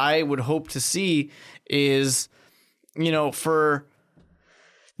things that I would hope to see is, for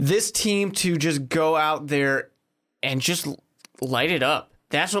this team to just go out there and just light it up.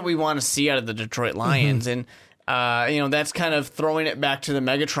 That's what we want to see out of the Detroit Lions. And, that's kind of throwing it back to the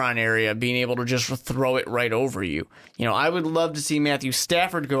Megatron area, being able to just throw it right over you. I would love to see Matthew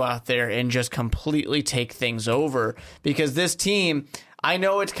Stafford go out there and just completely take things over because this team, I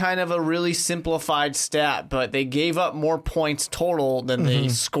know it's kind of a really simplified stat, but they gave up more points total than they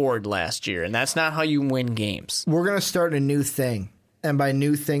scored last year, and that's not how you win games. We're going to start a new thing, and by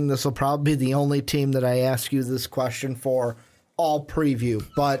new thing, this will probably be the only team that I ask you this question for all preview,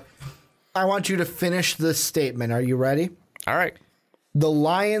 but I want you to finish this statement. Are you ready? All right. The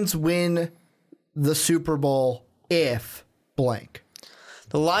Lions win the Super Bowl if blank.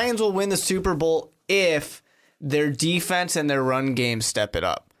 The Lions will win the Super Bowl if their defense and their run game step it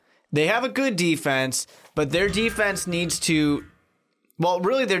up. They have a good defense, but their defense needs to,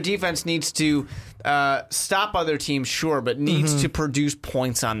 their defense needs to stop other teams, sure, but needs to produce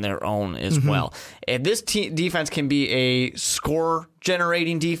points on their own as well. If this defense can be a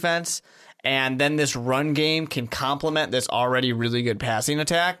score-generating defense, and then this run game can complement this already really good passing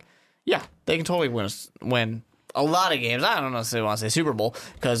attack, yeah, they can totally win a lot of games. I don't necessarily want to say Super Bowl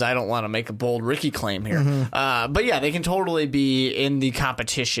because I don't want to make a bold Ricky claim here. But yeah, they can totally be in the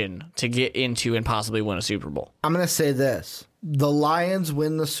competition to get into and possibly win a Super Bowl. I'm going to say this. The Lions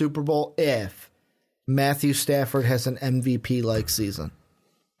win the Super Bowl if Matthew Stafford has an MVP-like season.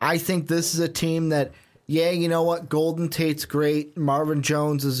 I think this is a team that, you know what? Golden Tate's great. Marvin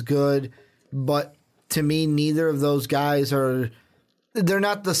Jones is good. But to me, neither of those guys they're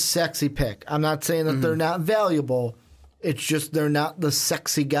not the sexy pick. I'm not saying that they're not valuable. It's just they're not the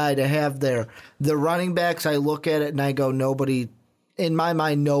sexy guy to have there. The running backs, I look at it and I go, in my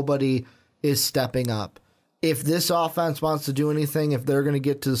mind, nobody is stepping up. If this offense wants to do anything, if they're going to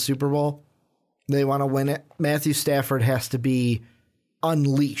get to the Super Bowl, they want to win it, Matthew Stafford has to be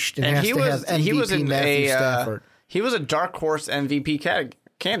unleashed. And has to have MVP Matthew Stafford. He was a dark horse MVP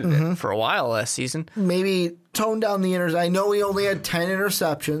candidate for a while last season. Maybe tone down the I know he only had 10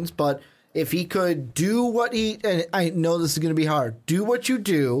 interceptions, but if he could do what and I know this is going to be hard, do what you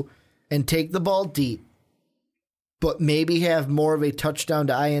do and take the ball deep, but maybe have more of a touchdown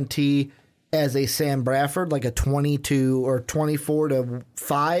to INT as a Sam Bradford, like a 22 or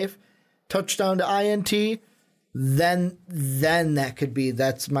 24-5 touchdown to INT, then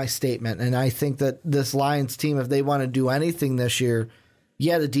that's my statement. And I think that this Lions team, if they want to do anything this year,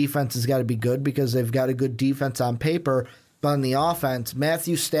 the defense has got to be good because they've got a good defense on paper. But on the offense,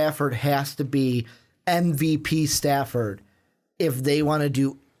 Matthew Stafford has to be MVP Stafford if they want to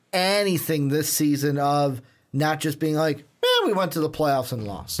do anything this season of not just being like, we went to the playoffs and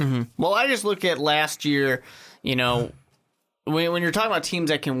lost. Mm-hmm. Well, I just look at last year, when you're talking about teams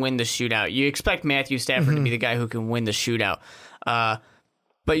that can win the shootout, you expect Matthew Stafford to be the guy who can win the shootout.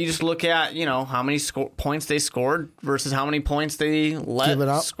 But you just look at, how many points they scored versus how many points they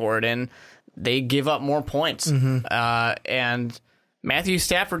scored, and they give up more points. And Matthew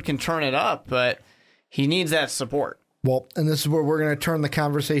Stafford can turn it up, but he needs that support. Well, and this is where we're going to turn the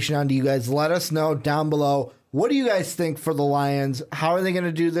conversation on to you guys. Let us know down below, what do you guys think for the Lions? How are they going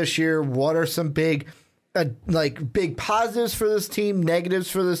to do this year? What are some big positives for this team, negatives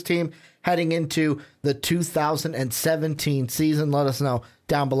for this team heading into the 2017 season? Let us know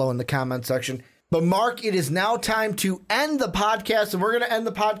down below in the comment section. But Mark, it is now time to end the podcast, and we're going to end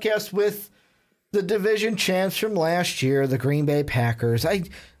the podcast with the division champs from last year, the Green Bay Packers.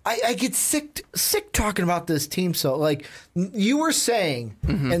 I get sick talking about this team. So, you were saying,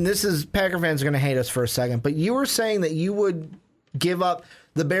 and this is, Packer fans are going to hate us for a second, but you were saying that you would give up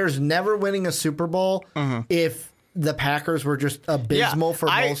the Bears never winning a Super Bowl if the Packers were just abysmal for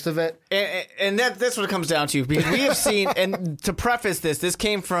most of it. And that's what it comes down to, because we have seen, and to preface this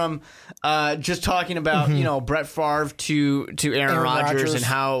came from just talking about, Brett Favre to Aaron Rodgers and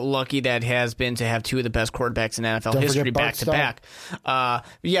how lucky that has been to have two of the best quarterbacks in NFL history back to back.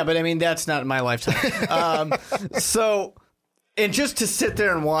 But I mean, that's not my lifetime. And just to sit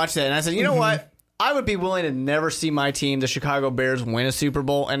there and watch that, and I said, you know what? I would be willing to never see my team, the Chicago Bears, win a Super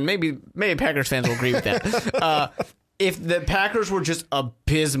Bowl, and maybe Packers fans will agree with that. If the Packers were just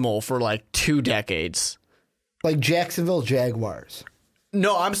abysmal for 2 decades. Like Jacksonville Jaguars.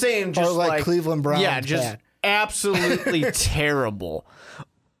 No, I'm saying just or Cleveland Browns. Yeah, just bad. Absolutely terrible.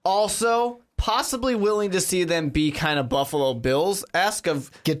 Also, possibly willing to see them be kind of Buffalo Bills-esque of...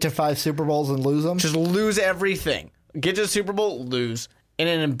 Get to 5 Super Bowls and lose them? Just lose everything. Get to the Super Bowl, lose. In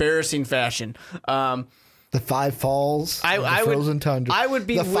an embarrassing fashion. The 5 falls, the frozen tundra. I would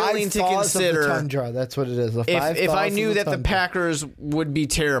be willing to consider of the tundra. That's what it is. If I knew that the Packers would be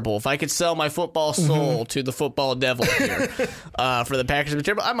terrible, if I could sell my football soul to the football devil here for the Packers to be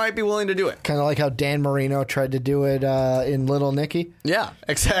terrible, I might be willing to do it. Kind of like how Dan Marino tried to do it in Little Nicky. Yeah,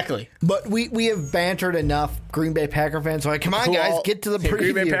 exactly. But we have bantered enough Green Bay Packer fans. Come on, guys, get to the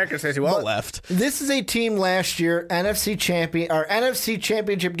preview. Green Bay Packers fans who all left. This is a team last year, NFC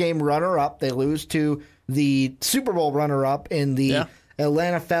Championship game runner-up. They lose to the Super Bowl runner-up in the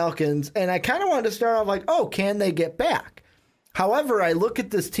Atlanta Falcons, and I kind of wanted to start off can they get back? However, I look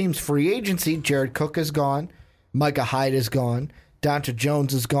at this team's free agency. Jared Cook is gone. Micah Hyde is gone. Donta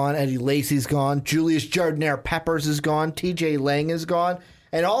Jones is gone. Eddie Lacy's gone. Julius Jardinere-Peppers is gone. TJ Lang is gone.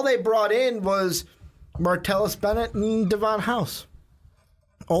 And all they brought in was Martellus Bennett and Devon House.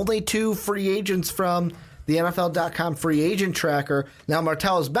 Only 2 free agents from the NFL.com free agent tracker. Now,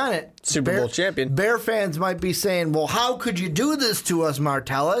 Martellus Bennett, Super Bowl champion. Bear fans might be saying, well, how could you do this to us,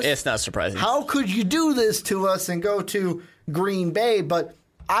 Martellus? It's not surprising. How could you do this to us and go to Green Bay? But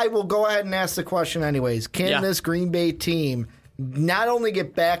I will go ahead and ask the question anyways. Can this Green Bay team not only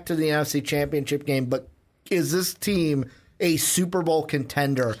get back to the NFC Championship game, but is this team a Super Bowl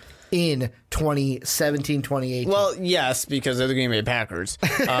contender in 2017, 2018? Well, yes, because they're the Green Bay Packers.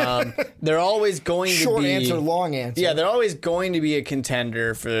 They're always going to be... Short answer, long answer. Yeah, they're always going to be a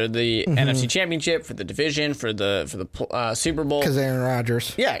contender for the NFC Championship, for the division, for the Super Bowl. Because Aaron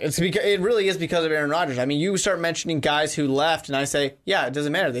Rodgers. Yeah, it really is because of Aaron Rodgers. I mean, you start mentioning guys who left, and I say, yeah, it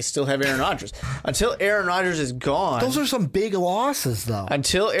doesn't matter. They still have Aaron Rodgers. Until Aaron Rodgers is gone... Those are some big losses, though.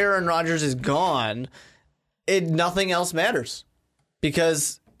 Until Aaron Rodgers is gone, nothing else matters.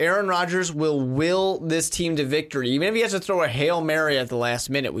 Because... Aaron Rodgers will this team to victory. Even if he has to throw a Hail Mary at the last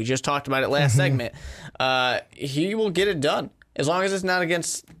minute, we just talked about it last segment, he will get it done. As long as it's not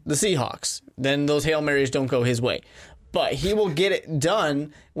against the Seahawks, then those Hail Marys don't go his way. But he will get it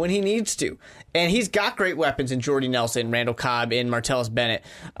done when he needs to. And he's got great weapons in Jordy Nelson, Randall Cobb, and Martellus Bennett.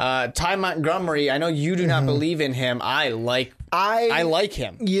 Ty Montgomery, I know you do not believe in him. I like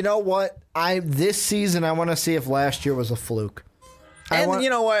him. You know what? This season, I want to see if last year was a fluke. You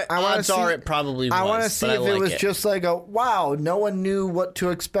know what? Odds are it probably was. I want to see if it was just like wow, no one knew what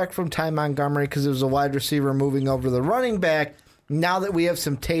to expect from Ty Montgomery because it was a wide receiver moving over the running back. Now that we have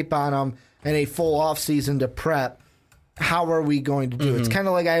some tape on him and a full offseason to prep, how are we going to do? It's kind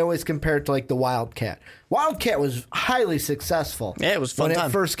of like I always compare it to like the Wildcat. Wildcat was highly successful. Yeah, it was fun when time.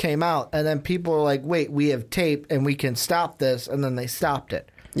 it first came out. And then people were like, wait, we have tape and we can stop this. And then they stopped it.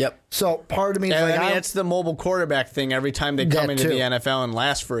 Yep. So part of me is like, I mean, it's the mobile quarterback thing every time they come into the NFL and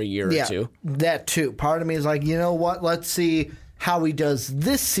last for a year or two. That too. Part of me is like, you know what? Let's see how he does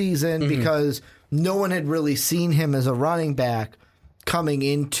this season because no one had really seen him as a running back coming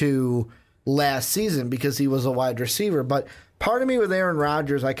into last season because he was a wide receiver. But part of me with Aaron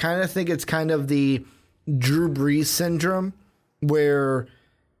Rodgers, I kind of think it's kind of the Drew Brees syndrome where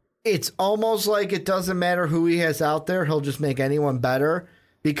it's almost like it doesn't matter who he has out there. He'll just make anyone better.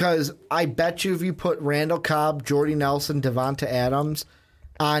 Because I bet you if you put Randall Cobb, Jordy Nelson, Devonta Adams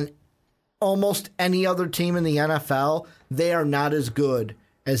on almost any other team in the NFL, they are not as good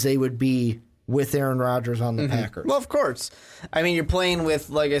as they would be with Aaron Rodgers on the Packers. Well, of course. I mean, you're playing with,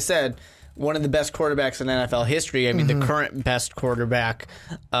 like I said, one of the best quarterbacks in NFL history. I mean, the current best quarterback,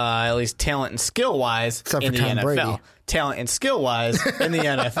 at least talent and skill-wise, in the NFL. Brady. Talent and skill-wise in the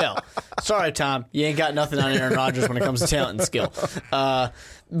NFL. Sorry, Tom. You ain't got nothing on Aaron Rodgers when it comes to talent and skill.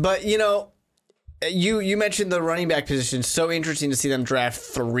 But, you know, you mentioned the running back position. So interesting to see them draft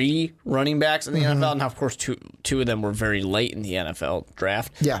 3 running backs in the NFL. Now, of course, two of them were very late in the NFL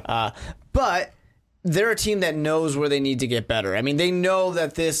draft. Yeah. But they're a team that knows where they need to get better. I mean, they know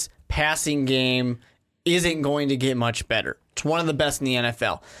that this passing game isn't going to get much better. It's one of the best in the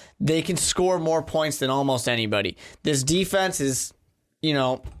NFL. They can score more points than almost anybody. This defense is, you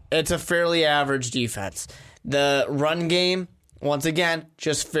know, it's a fairly average defense. The run game, once again,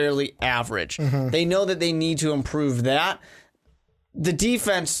 just fairly average. They know that they need to improve that. The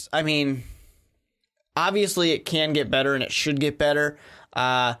defense, I mean, obviously it can get better and it should get better.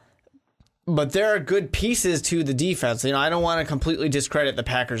 But there are good pieces to the defense. You know, I don't want to completely discredit the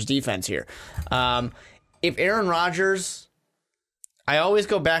Packers' defense here. If Aaron Rodgers, I always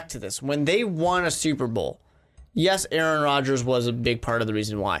go back to this. When they won a Super Bowl, yes, Aaron Rodgers was a big part of the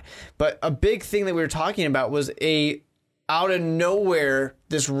reason why. But a big thing that we were talking about was out of nowhere,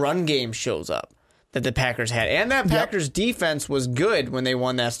 this run game shows up that the Packers had. And that Packers defense was good when they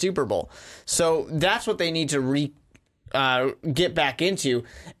won that Super Bowl. So that's what they need to get back into.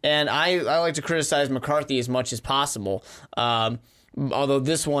 And I like to criticize McCarthy as much as possible, although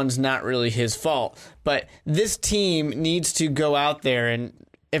this one's not really his fault. But this team needs to go out there, and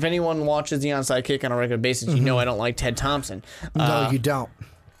if anyone watches the Onside Kick on a regular basis, you know I don't like Ted Thompson. No, you don't.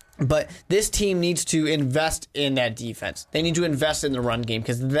 But this team needs to invest in that defense. They need to invest in the run game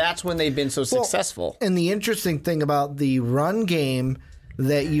because that's when they've been so successful. And the interesting thing about the run game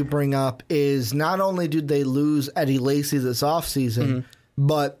that you bring up is not only did they lose Eddie Lacy this offseason,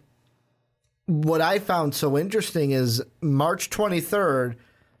 but what I found so interesting is March 23rd,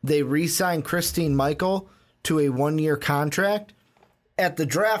 they re-signed Christine Michael to a 1-year contract. At the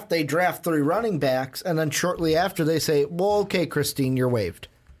draft, they draft 3 running backs, and then shortly after they say, well, okay, Christine, you're waived.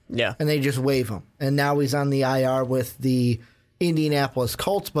 Yeah. And they just waive him. And now he's on the IR with the Indianapolis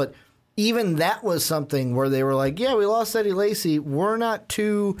Colts, but even that was something where they were like, yeah, we lost Eddie Lacy. We're not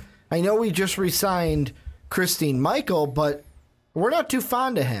too... I know we just re-signed Christine Michael, but we're not too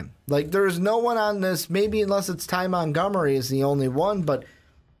fond of him. Like, there's no one on this, maybe unless it's Ty Montgomery is the only one, but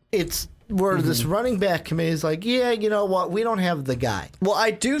it's where this running back committee is like, yeah, you know what? We don't have the guy. Well,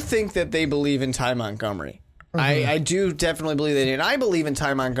 I do think that they believe in Ty Montgomery. I do definitely believe that, and I believe in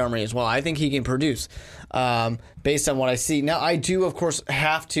Ty Montgomery as well. I think he can produce based on what I see. Now, I do, of course,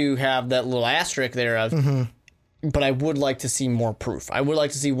 have to have that little asterisk there of but I would like to see more proof. I would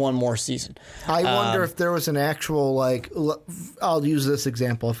like to see one more season. I wonder if there was an actual, like, I'll use this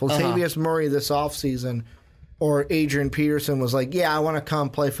example. If Latavius Murray this offseason or Adrian Peterson was like, yeah, I want to come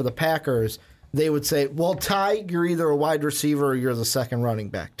play for the Packers, they would say, well, Ty, you're either a wide receiver or you're the second running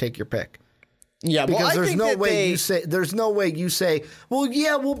back. Take your pick. Yeah, because there's no way you say, well,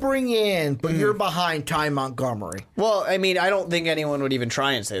 yeah, we'll bring you in, but you're behind Ty Montgomery. Well, I mean, I don't think anyone would even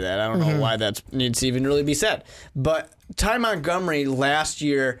try and say that. I don't know why that needs to even really be said. But Ty Montgomery last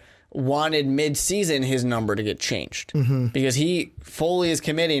year wanted mid-season his number to get changed because he fully is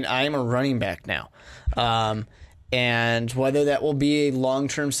committing, I am a running back now. And whether that will be a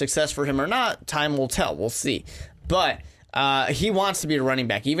long-term success for him or not, time will tell. We'll see. But he wants to be a running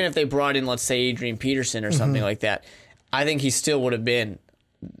back. Even if they brought in, let's say, Adrian Peterson or something like that, I think he still would have been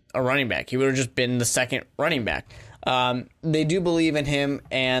a running back. He would have just been the second running back. They do believe in him,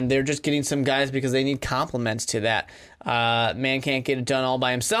 and they're just getting some guys because they need complements to that. Man can't get it done all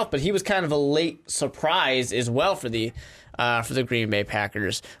by himself, but he was kind of a late surprise as well for the Green Bay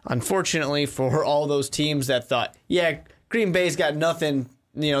Packers. Unfortunately, for all those teams that thought, yeah, Green Bay's got nothing,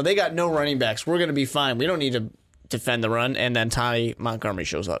 they got no running backs. We're going to be fine. We don't need to defend the run, and then Ty Montgomery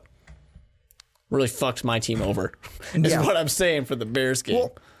shows up. Really fucked my team over, is what I'm saying for the Bears game.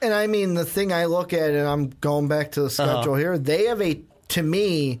 Well, and I mean, the thing I look at, and I'm going back to the schedule here, they have to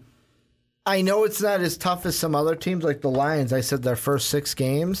me, I know it's not as tough as some other teams like the Lions. I said their first 6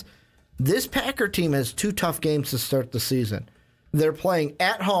 games. This Packer team has 2 tough games to start the season. They're playing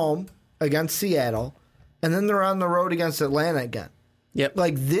at home against Seattle, and then they're on the road against Atlanta again. Yep.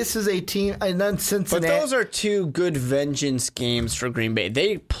 Like, this is a team, and then Cincinnati. But those are 2 good vengeance games for Green Bay.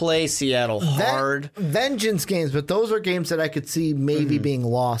 They play Seattle hard. Vengeance games, but those are games that I could see maybe being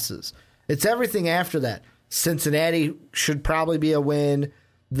losses. It's everything after that. Cincinnati should probably be a win.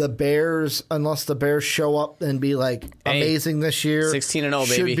 The Bears, unless the Bears show up and be like amazing this year, 16-0,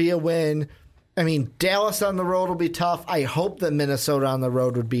 should baby, be a win. I mean, Dallas on the road will be tough. I hope that Minnesota on the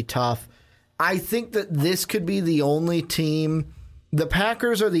road would be tough. I think that this could be the only team. The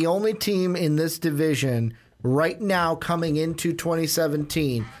Packers are the only team in this division right now coming into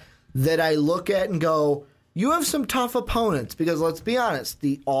 2017 that I look at and go, you have some tough opponents, because let's be honest,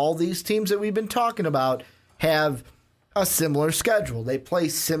 all these teams that we've been talking about have a similar schedule. They play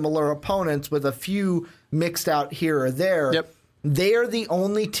similar opponents with a few mixed out here or there. Yep. They are the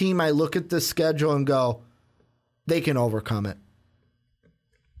only team I look at this schedule and go, they can overcome it.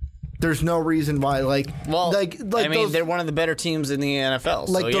 There's no reason why, they're one of the better teams in the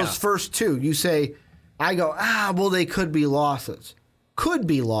NFL. Those first 2, you say, I go, well, they could be losses. Could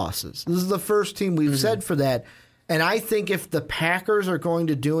be losses. This is the first team we've said for that. And I think if the Packers are going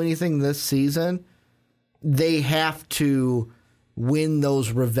to do anything this season, they have to win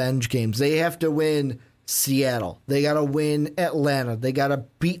those revenge games. They have to win Seattle. They got to win Atlanta. They got to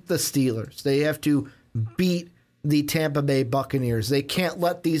beat the Steelers. They have to beat the Tampa Bay Buccaneers. They can't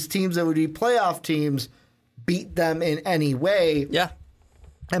let these teams that would be playoff teams beat them in any way. Yeah.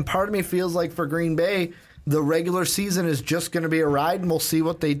 And part of me feels like for Green Bay, the regular season is just going to be a ride, and we'll see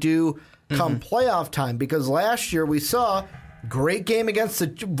what they do come playoff time. Because last year we saw great game against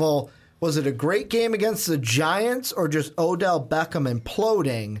was it a great game against the Giants or just Odell Beckham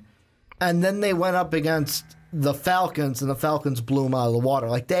imploding? And then they went up against the Falcons, and the Falcons blew them out of the water.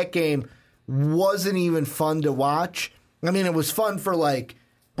 Like, that game wasn't even fun to watch. I mean, it was fun for, like,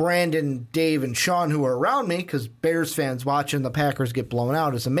 Brandon, Dave, and Sean, who were around me, because Bears fans watching the Packers get blown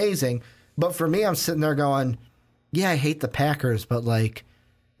out is amazing. But for me, I'm sitting there going, yeah, I hate the Packers, but, like,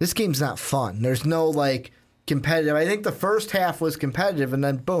 this game's not fun. There's no, like, competitive. I think the first half was competitive, and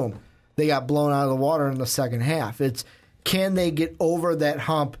then, boom, they got blown out of the water in the second half. It's, can they get over that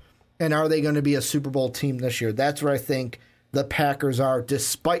hump, and are they going to be a Super Bowl team this year? That's where I think the Packers are,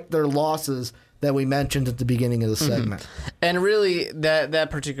 despite their losses that we mentioned at the beginning of the segment. And really, that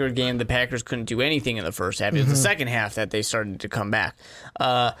particular game, the Packers couldn't do anything in the first half. It was the second half that they started to come back.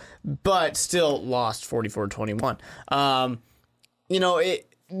 But still lost 44-21.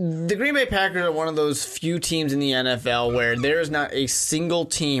 The Green Bay Packers are one of those few teams in the NFL where there is not a single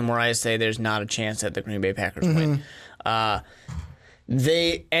team where I say there's not a chance that the Green Bay Packers win.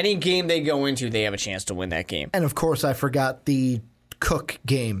 Any game they go into, they have a chance to win that game. And of course, I forgot the Cook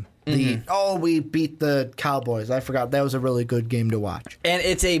game. We beat the Cowboys. I forgot. That was a really good game to watch. And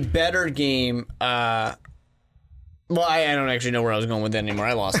it's a better game. I don't actually know where I was going with that anymore.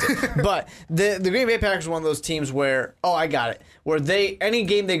 I lost it. But the Green Bay Packers are one of those teams where, I got it. Where any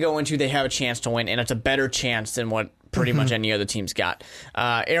game they go into, they have a chance to win, and it's a better chance than what pretty much any other team's got.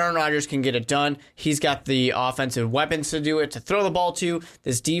 Aaron Rodgers can get it done. He's got the offensive weapons to do it, to throw the ball to.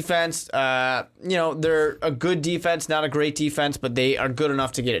 This defense, they're a good defense, not a great defense, but they are good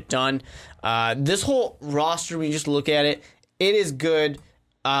enough to get it done. This whole roster, when you just look at it, it is good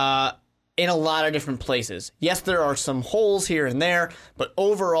in a lot of different places. Yes, there are some holes here and there, but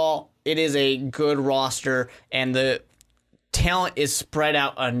overall, it is a good roster, and the talent is spread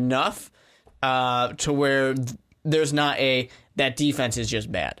out enough to where there's not that defense is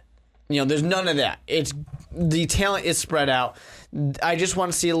just bad. There's none of that. The talent is spread out. I just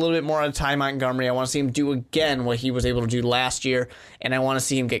want to see a little bit more out of Ty Montgomery. I want to see him do again what he was able to do last year, and I want to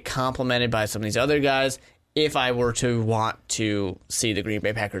see him get complimented by some of these other guys. If I were to want to see the Green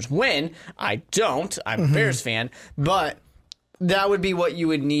Bay Packers win, I don't. I'm a Bears fan, but that would be what you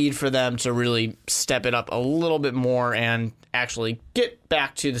would need for them to really step it up a little bit more and actually get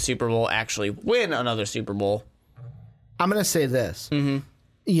back to the Super Bowl, actually win another Super Bowl. I'm going to say this.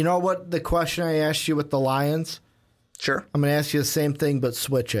 You know what the question I asked you with the Lions? Sure. I'm going to ask you the same thing, but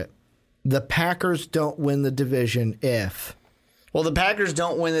switch it. The Packers don't win the division if... Well, the Packers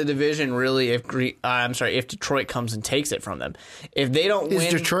don't win the division really if Detroit comes and takes it from them. If they don't win,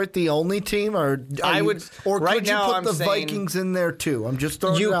 is Detroit the only team, or could you put the Vikings in there too? I'm just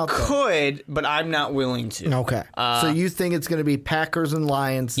throwing it out there. You could, but I'm not willing to. Okay, so you think it's going to be Packers and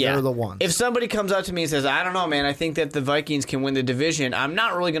Lions? Yeah. They're the ones. If somebody comes up to me and says, "I don't know, man, I think that the Vikings can win the division," I'm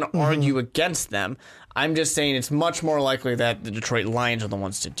not really going to argue against them. I'm just saying it's much more likely that the Detroit Lions are the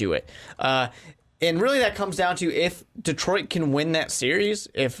ones to do it. And really, that comes down to if Detroit can win that series,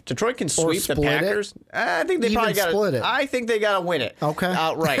 if Detroit can sweep the Packers, I think they probably got to. I think they got to win it. Okay,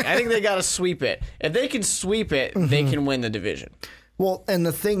 outright. I think they got to sweep it. If they can sweep it, they can win the division. Well, and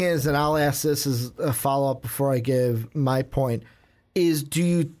the thing is, and I'll ask this as a follow up before I give my point: is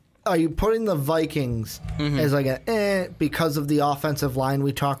are you putting the Vikings as like because of the offensive line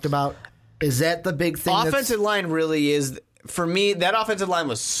we talked about? Is that the big thing? Offensive line really is. For me, that offensive line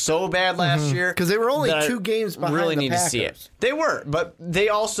was so bad last year. Because they were only 2 games behind really the need Packers. To see it. They were, but they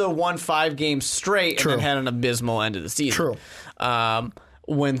also won 5 games straight and then had an abysmal end of the season. True.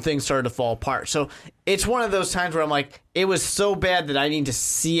 When things started to fall apart. So it's one of those times where I'm like, it was so bad that I need to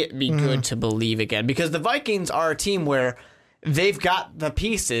see it be good to believe again. Because the Vikings are a team where they've got the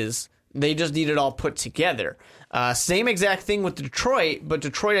pieces. They just need it all put together. Same exact thing with Detroit, but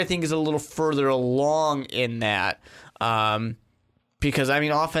Detroit I think is a little further along in that. Because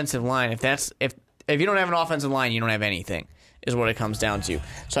offensive line. If you don't have an offensive line, you don't have anything. Is what it comes down to.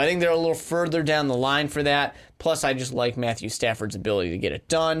 So I think they're a little further down the line for that. Plus, I just like Matthew Stafford's ability to get it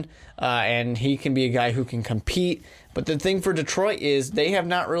done, and he can be a guy who can compete. But the thing for Detroit is they have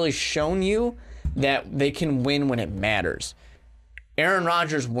not really shown you that they can win when it matters. Aaron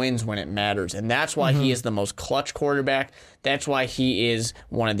Rodgers wins when it matters, and that's why he is the most clutch quarterback. That's why he is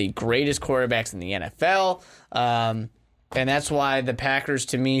one of the greatest quarterbacks in the NFL. And that's why the Packers,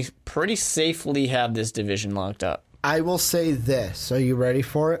 to me, pretty safely have this division locked up. I will say this. Are you ready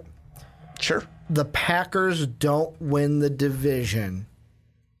for it? Sure. The Packers don't win the division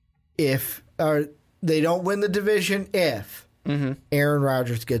if Aaron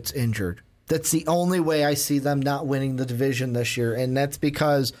Rodgers gets injured. That's the only way I see them not winning the division this year, and that's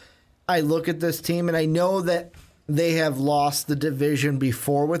because I look at this team and I know that they have lost the division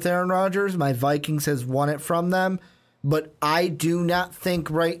before with Aaron Rodgers. My Vikings has won it from them, but I do not think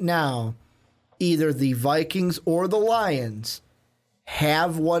right now either the Vikings or the Lions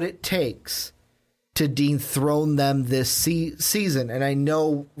have what it takes to dethrone them this season. And I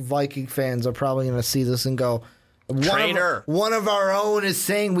know Viking fans are probably going to see this and go, traitor. One of our own is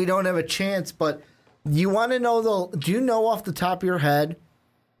saying we don't have a chance, but you want to know do you know off the top of your head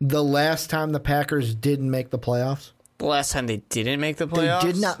the last time the Packers didn't make the playoffs? The last time they didn't make the playoffs?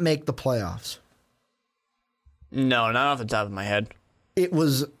 They did not make the playoffs. No, not off the top of my head. It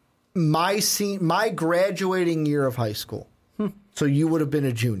was my graduating year of high school. So you would have been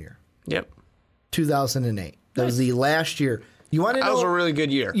a junior. Yep. 2008. That was the last year. You want to know? That was a really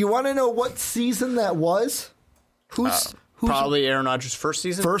good year. You want to know what season that was? Who's probably Aaron Rodgers' first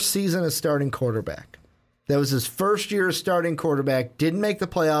season? First season as starting quarterback. That was his first year as starting quarterback. Didn't make the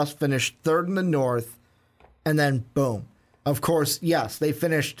playoffs, finished 3rd in the North, and then boom. Of course, yes, they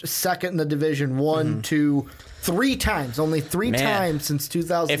finished 2nd in the division 1, 2, 3 times. Only 3 times since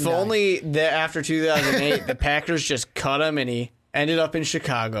 2009. If only after 2008, the Packers just cut him and he ended up in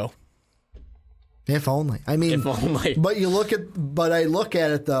Chicago. If only. I mean, if only. But I look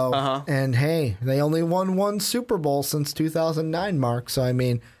at it though, and hey, they only won 1 Super Bowl since 2009, Mark. So I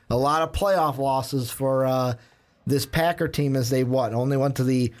mean, a lot of playoff losses for this Packer team as they only went to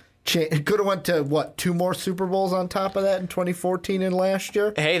the Could have went to, 2 more Super Bowls on top of that in 2014 and last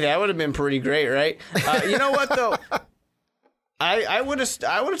year? Hey, that would have been pretty great, right? You know what, though? I would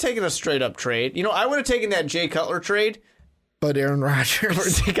have taken a straight-up trade. I would have taken that Jay Cutler trade. But Aaron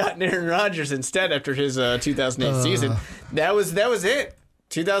Rodgers. They got Aaron Rodgers instead after his 2008 season. That was it.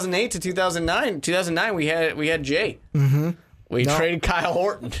 2008 to 2009. 2009, we had Jay. Mm-hmm. We traded Kyle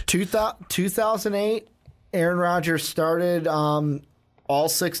Orton. 2008, Aaron Rodgers started all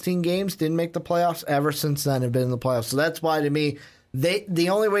 16 games, didn't make the playoffs. Ever since then, have been in the playoffs. So that's why, to me, the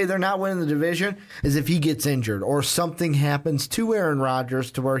only way they're not winning the division is if he gets injured or something happens to Aaron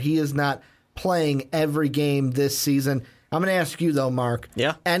Rodgers to where he is not playing every game this season. I'm going to ask you, though, Mark.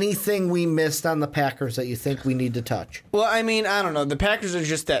 Yeah. Anything we missed on the Packers that you think we need to touch? Well, I mean, I don't know. The Packers are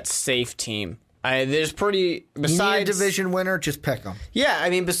just that safe team. Besides, you need a division winner, just pick them. Yeah, I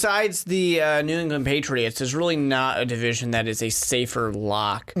mean, besides the New England Patriots, there's really not a division that is a safer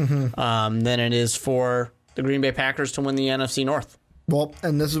lock than it is for the Green Bay Packers to win the NFC North. Well,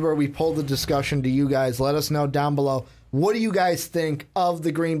 and this is where we pull the discussion to you guys. Let us know down below. What do you guys think of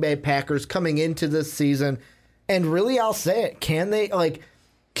the Green Bay Packers coming into this season? And really, I'll say it. Can they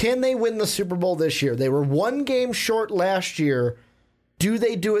win the Super Bowl this year? They were 1 game short last year. Do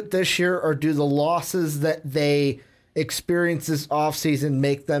they do it this year, or do the losses that they experience this offseason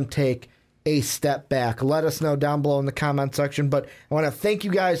make them take a step back? Let us know down below in the comment section. But I want to thank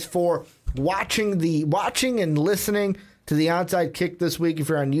you guys for watching and listening to the Onside Kick this week. If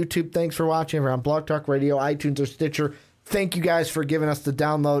you're on YouTube, thanks for watching. If you're on Blog Talk Radio, iTunes, or Stitcher, thank you guys for giving us the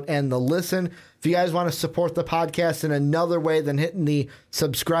download and the listen. If you guys want to support the podcast in another way than hitting the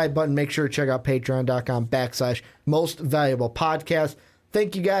subscribe button, make sure to check out patreon.com/mostvaluablepodcast.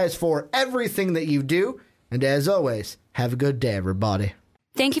 Thank you guys for everything that you do. And as always, have a good day, everybody.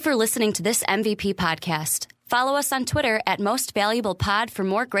 Thank you for listening to this MVP podcast. Follow us on Twitter @MostValuablePod for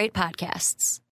more great podcasts.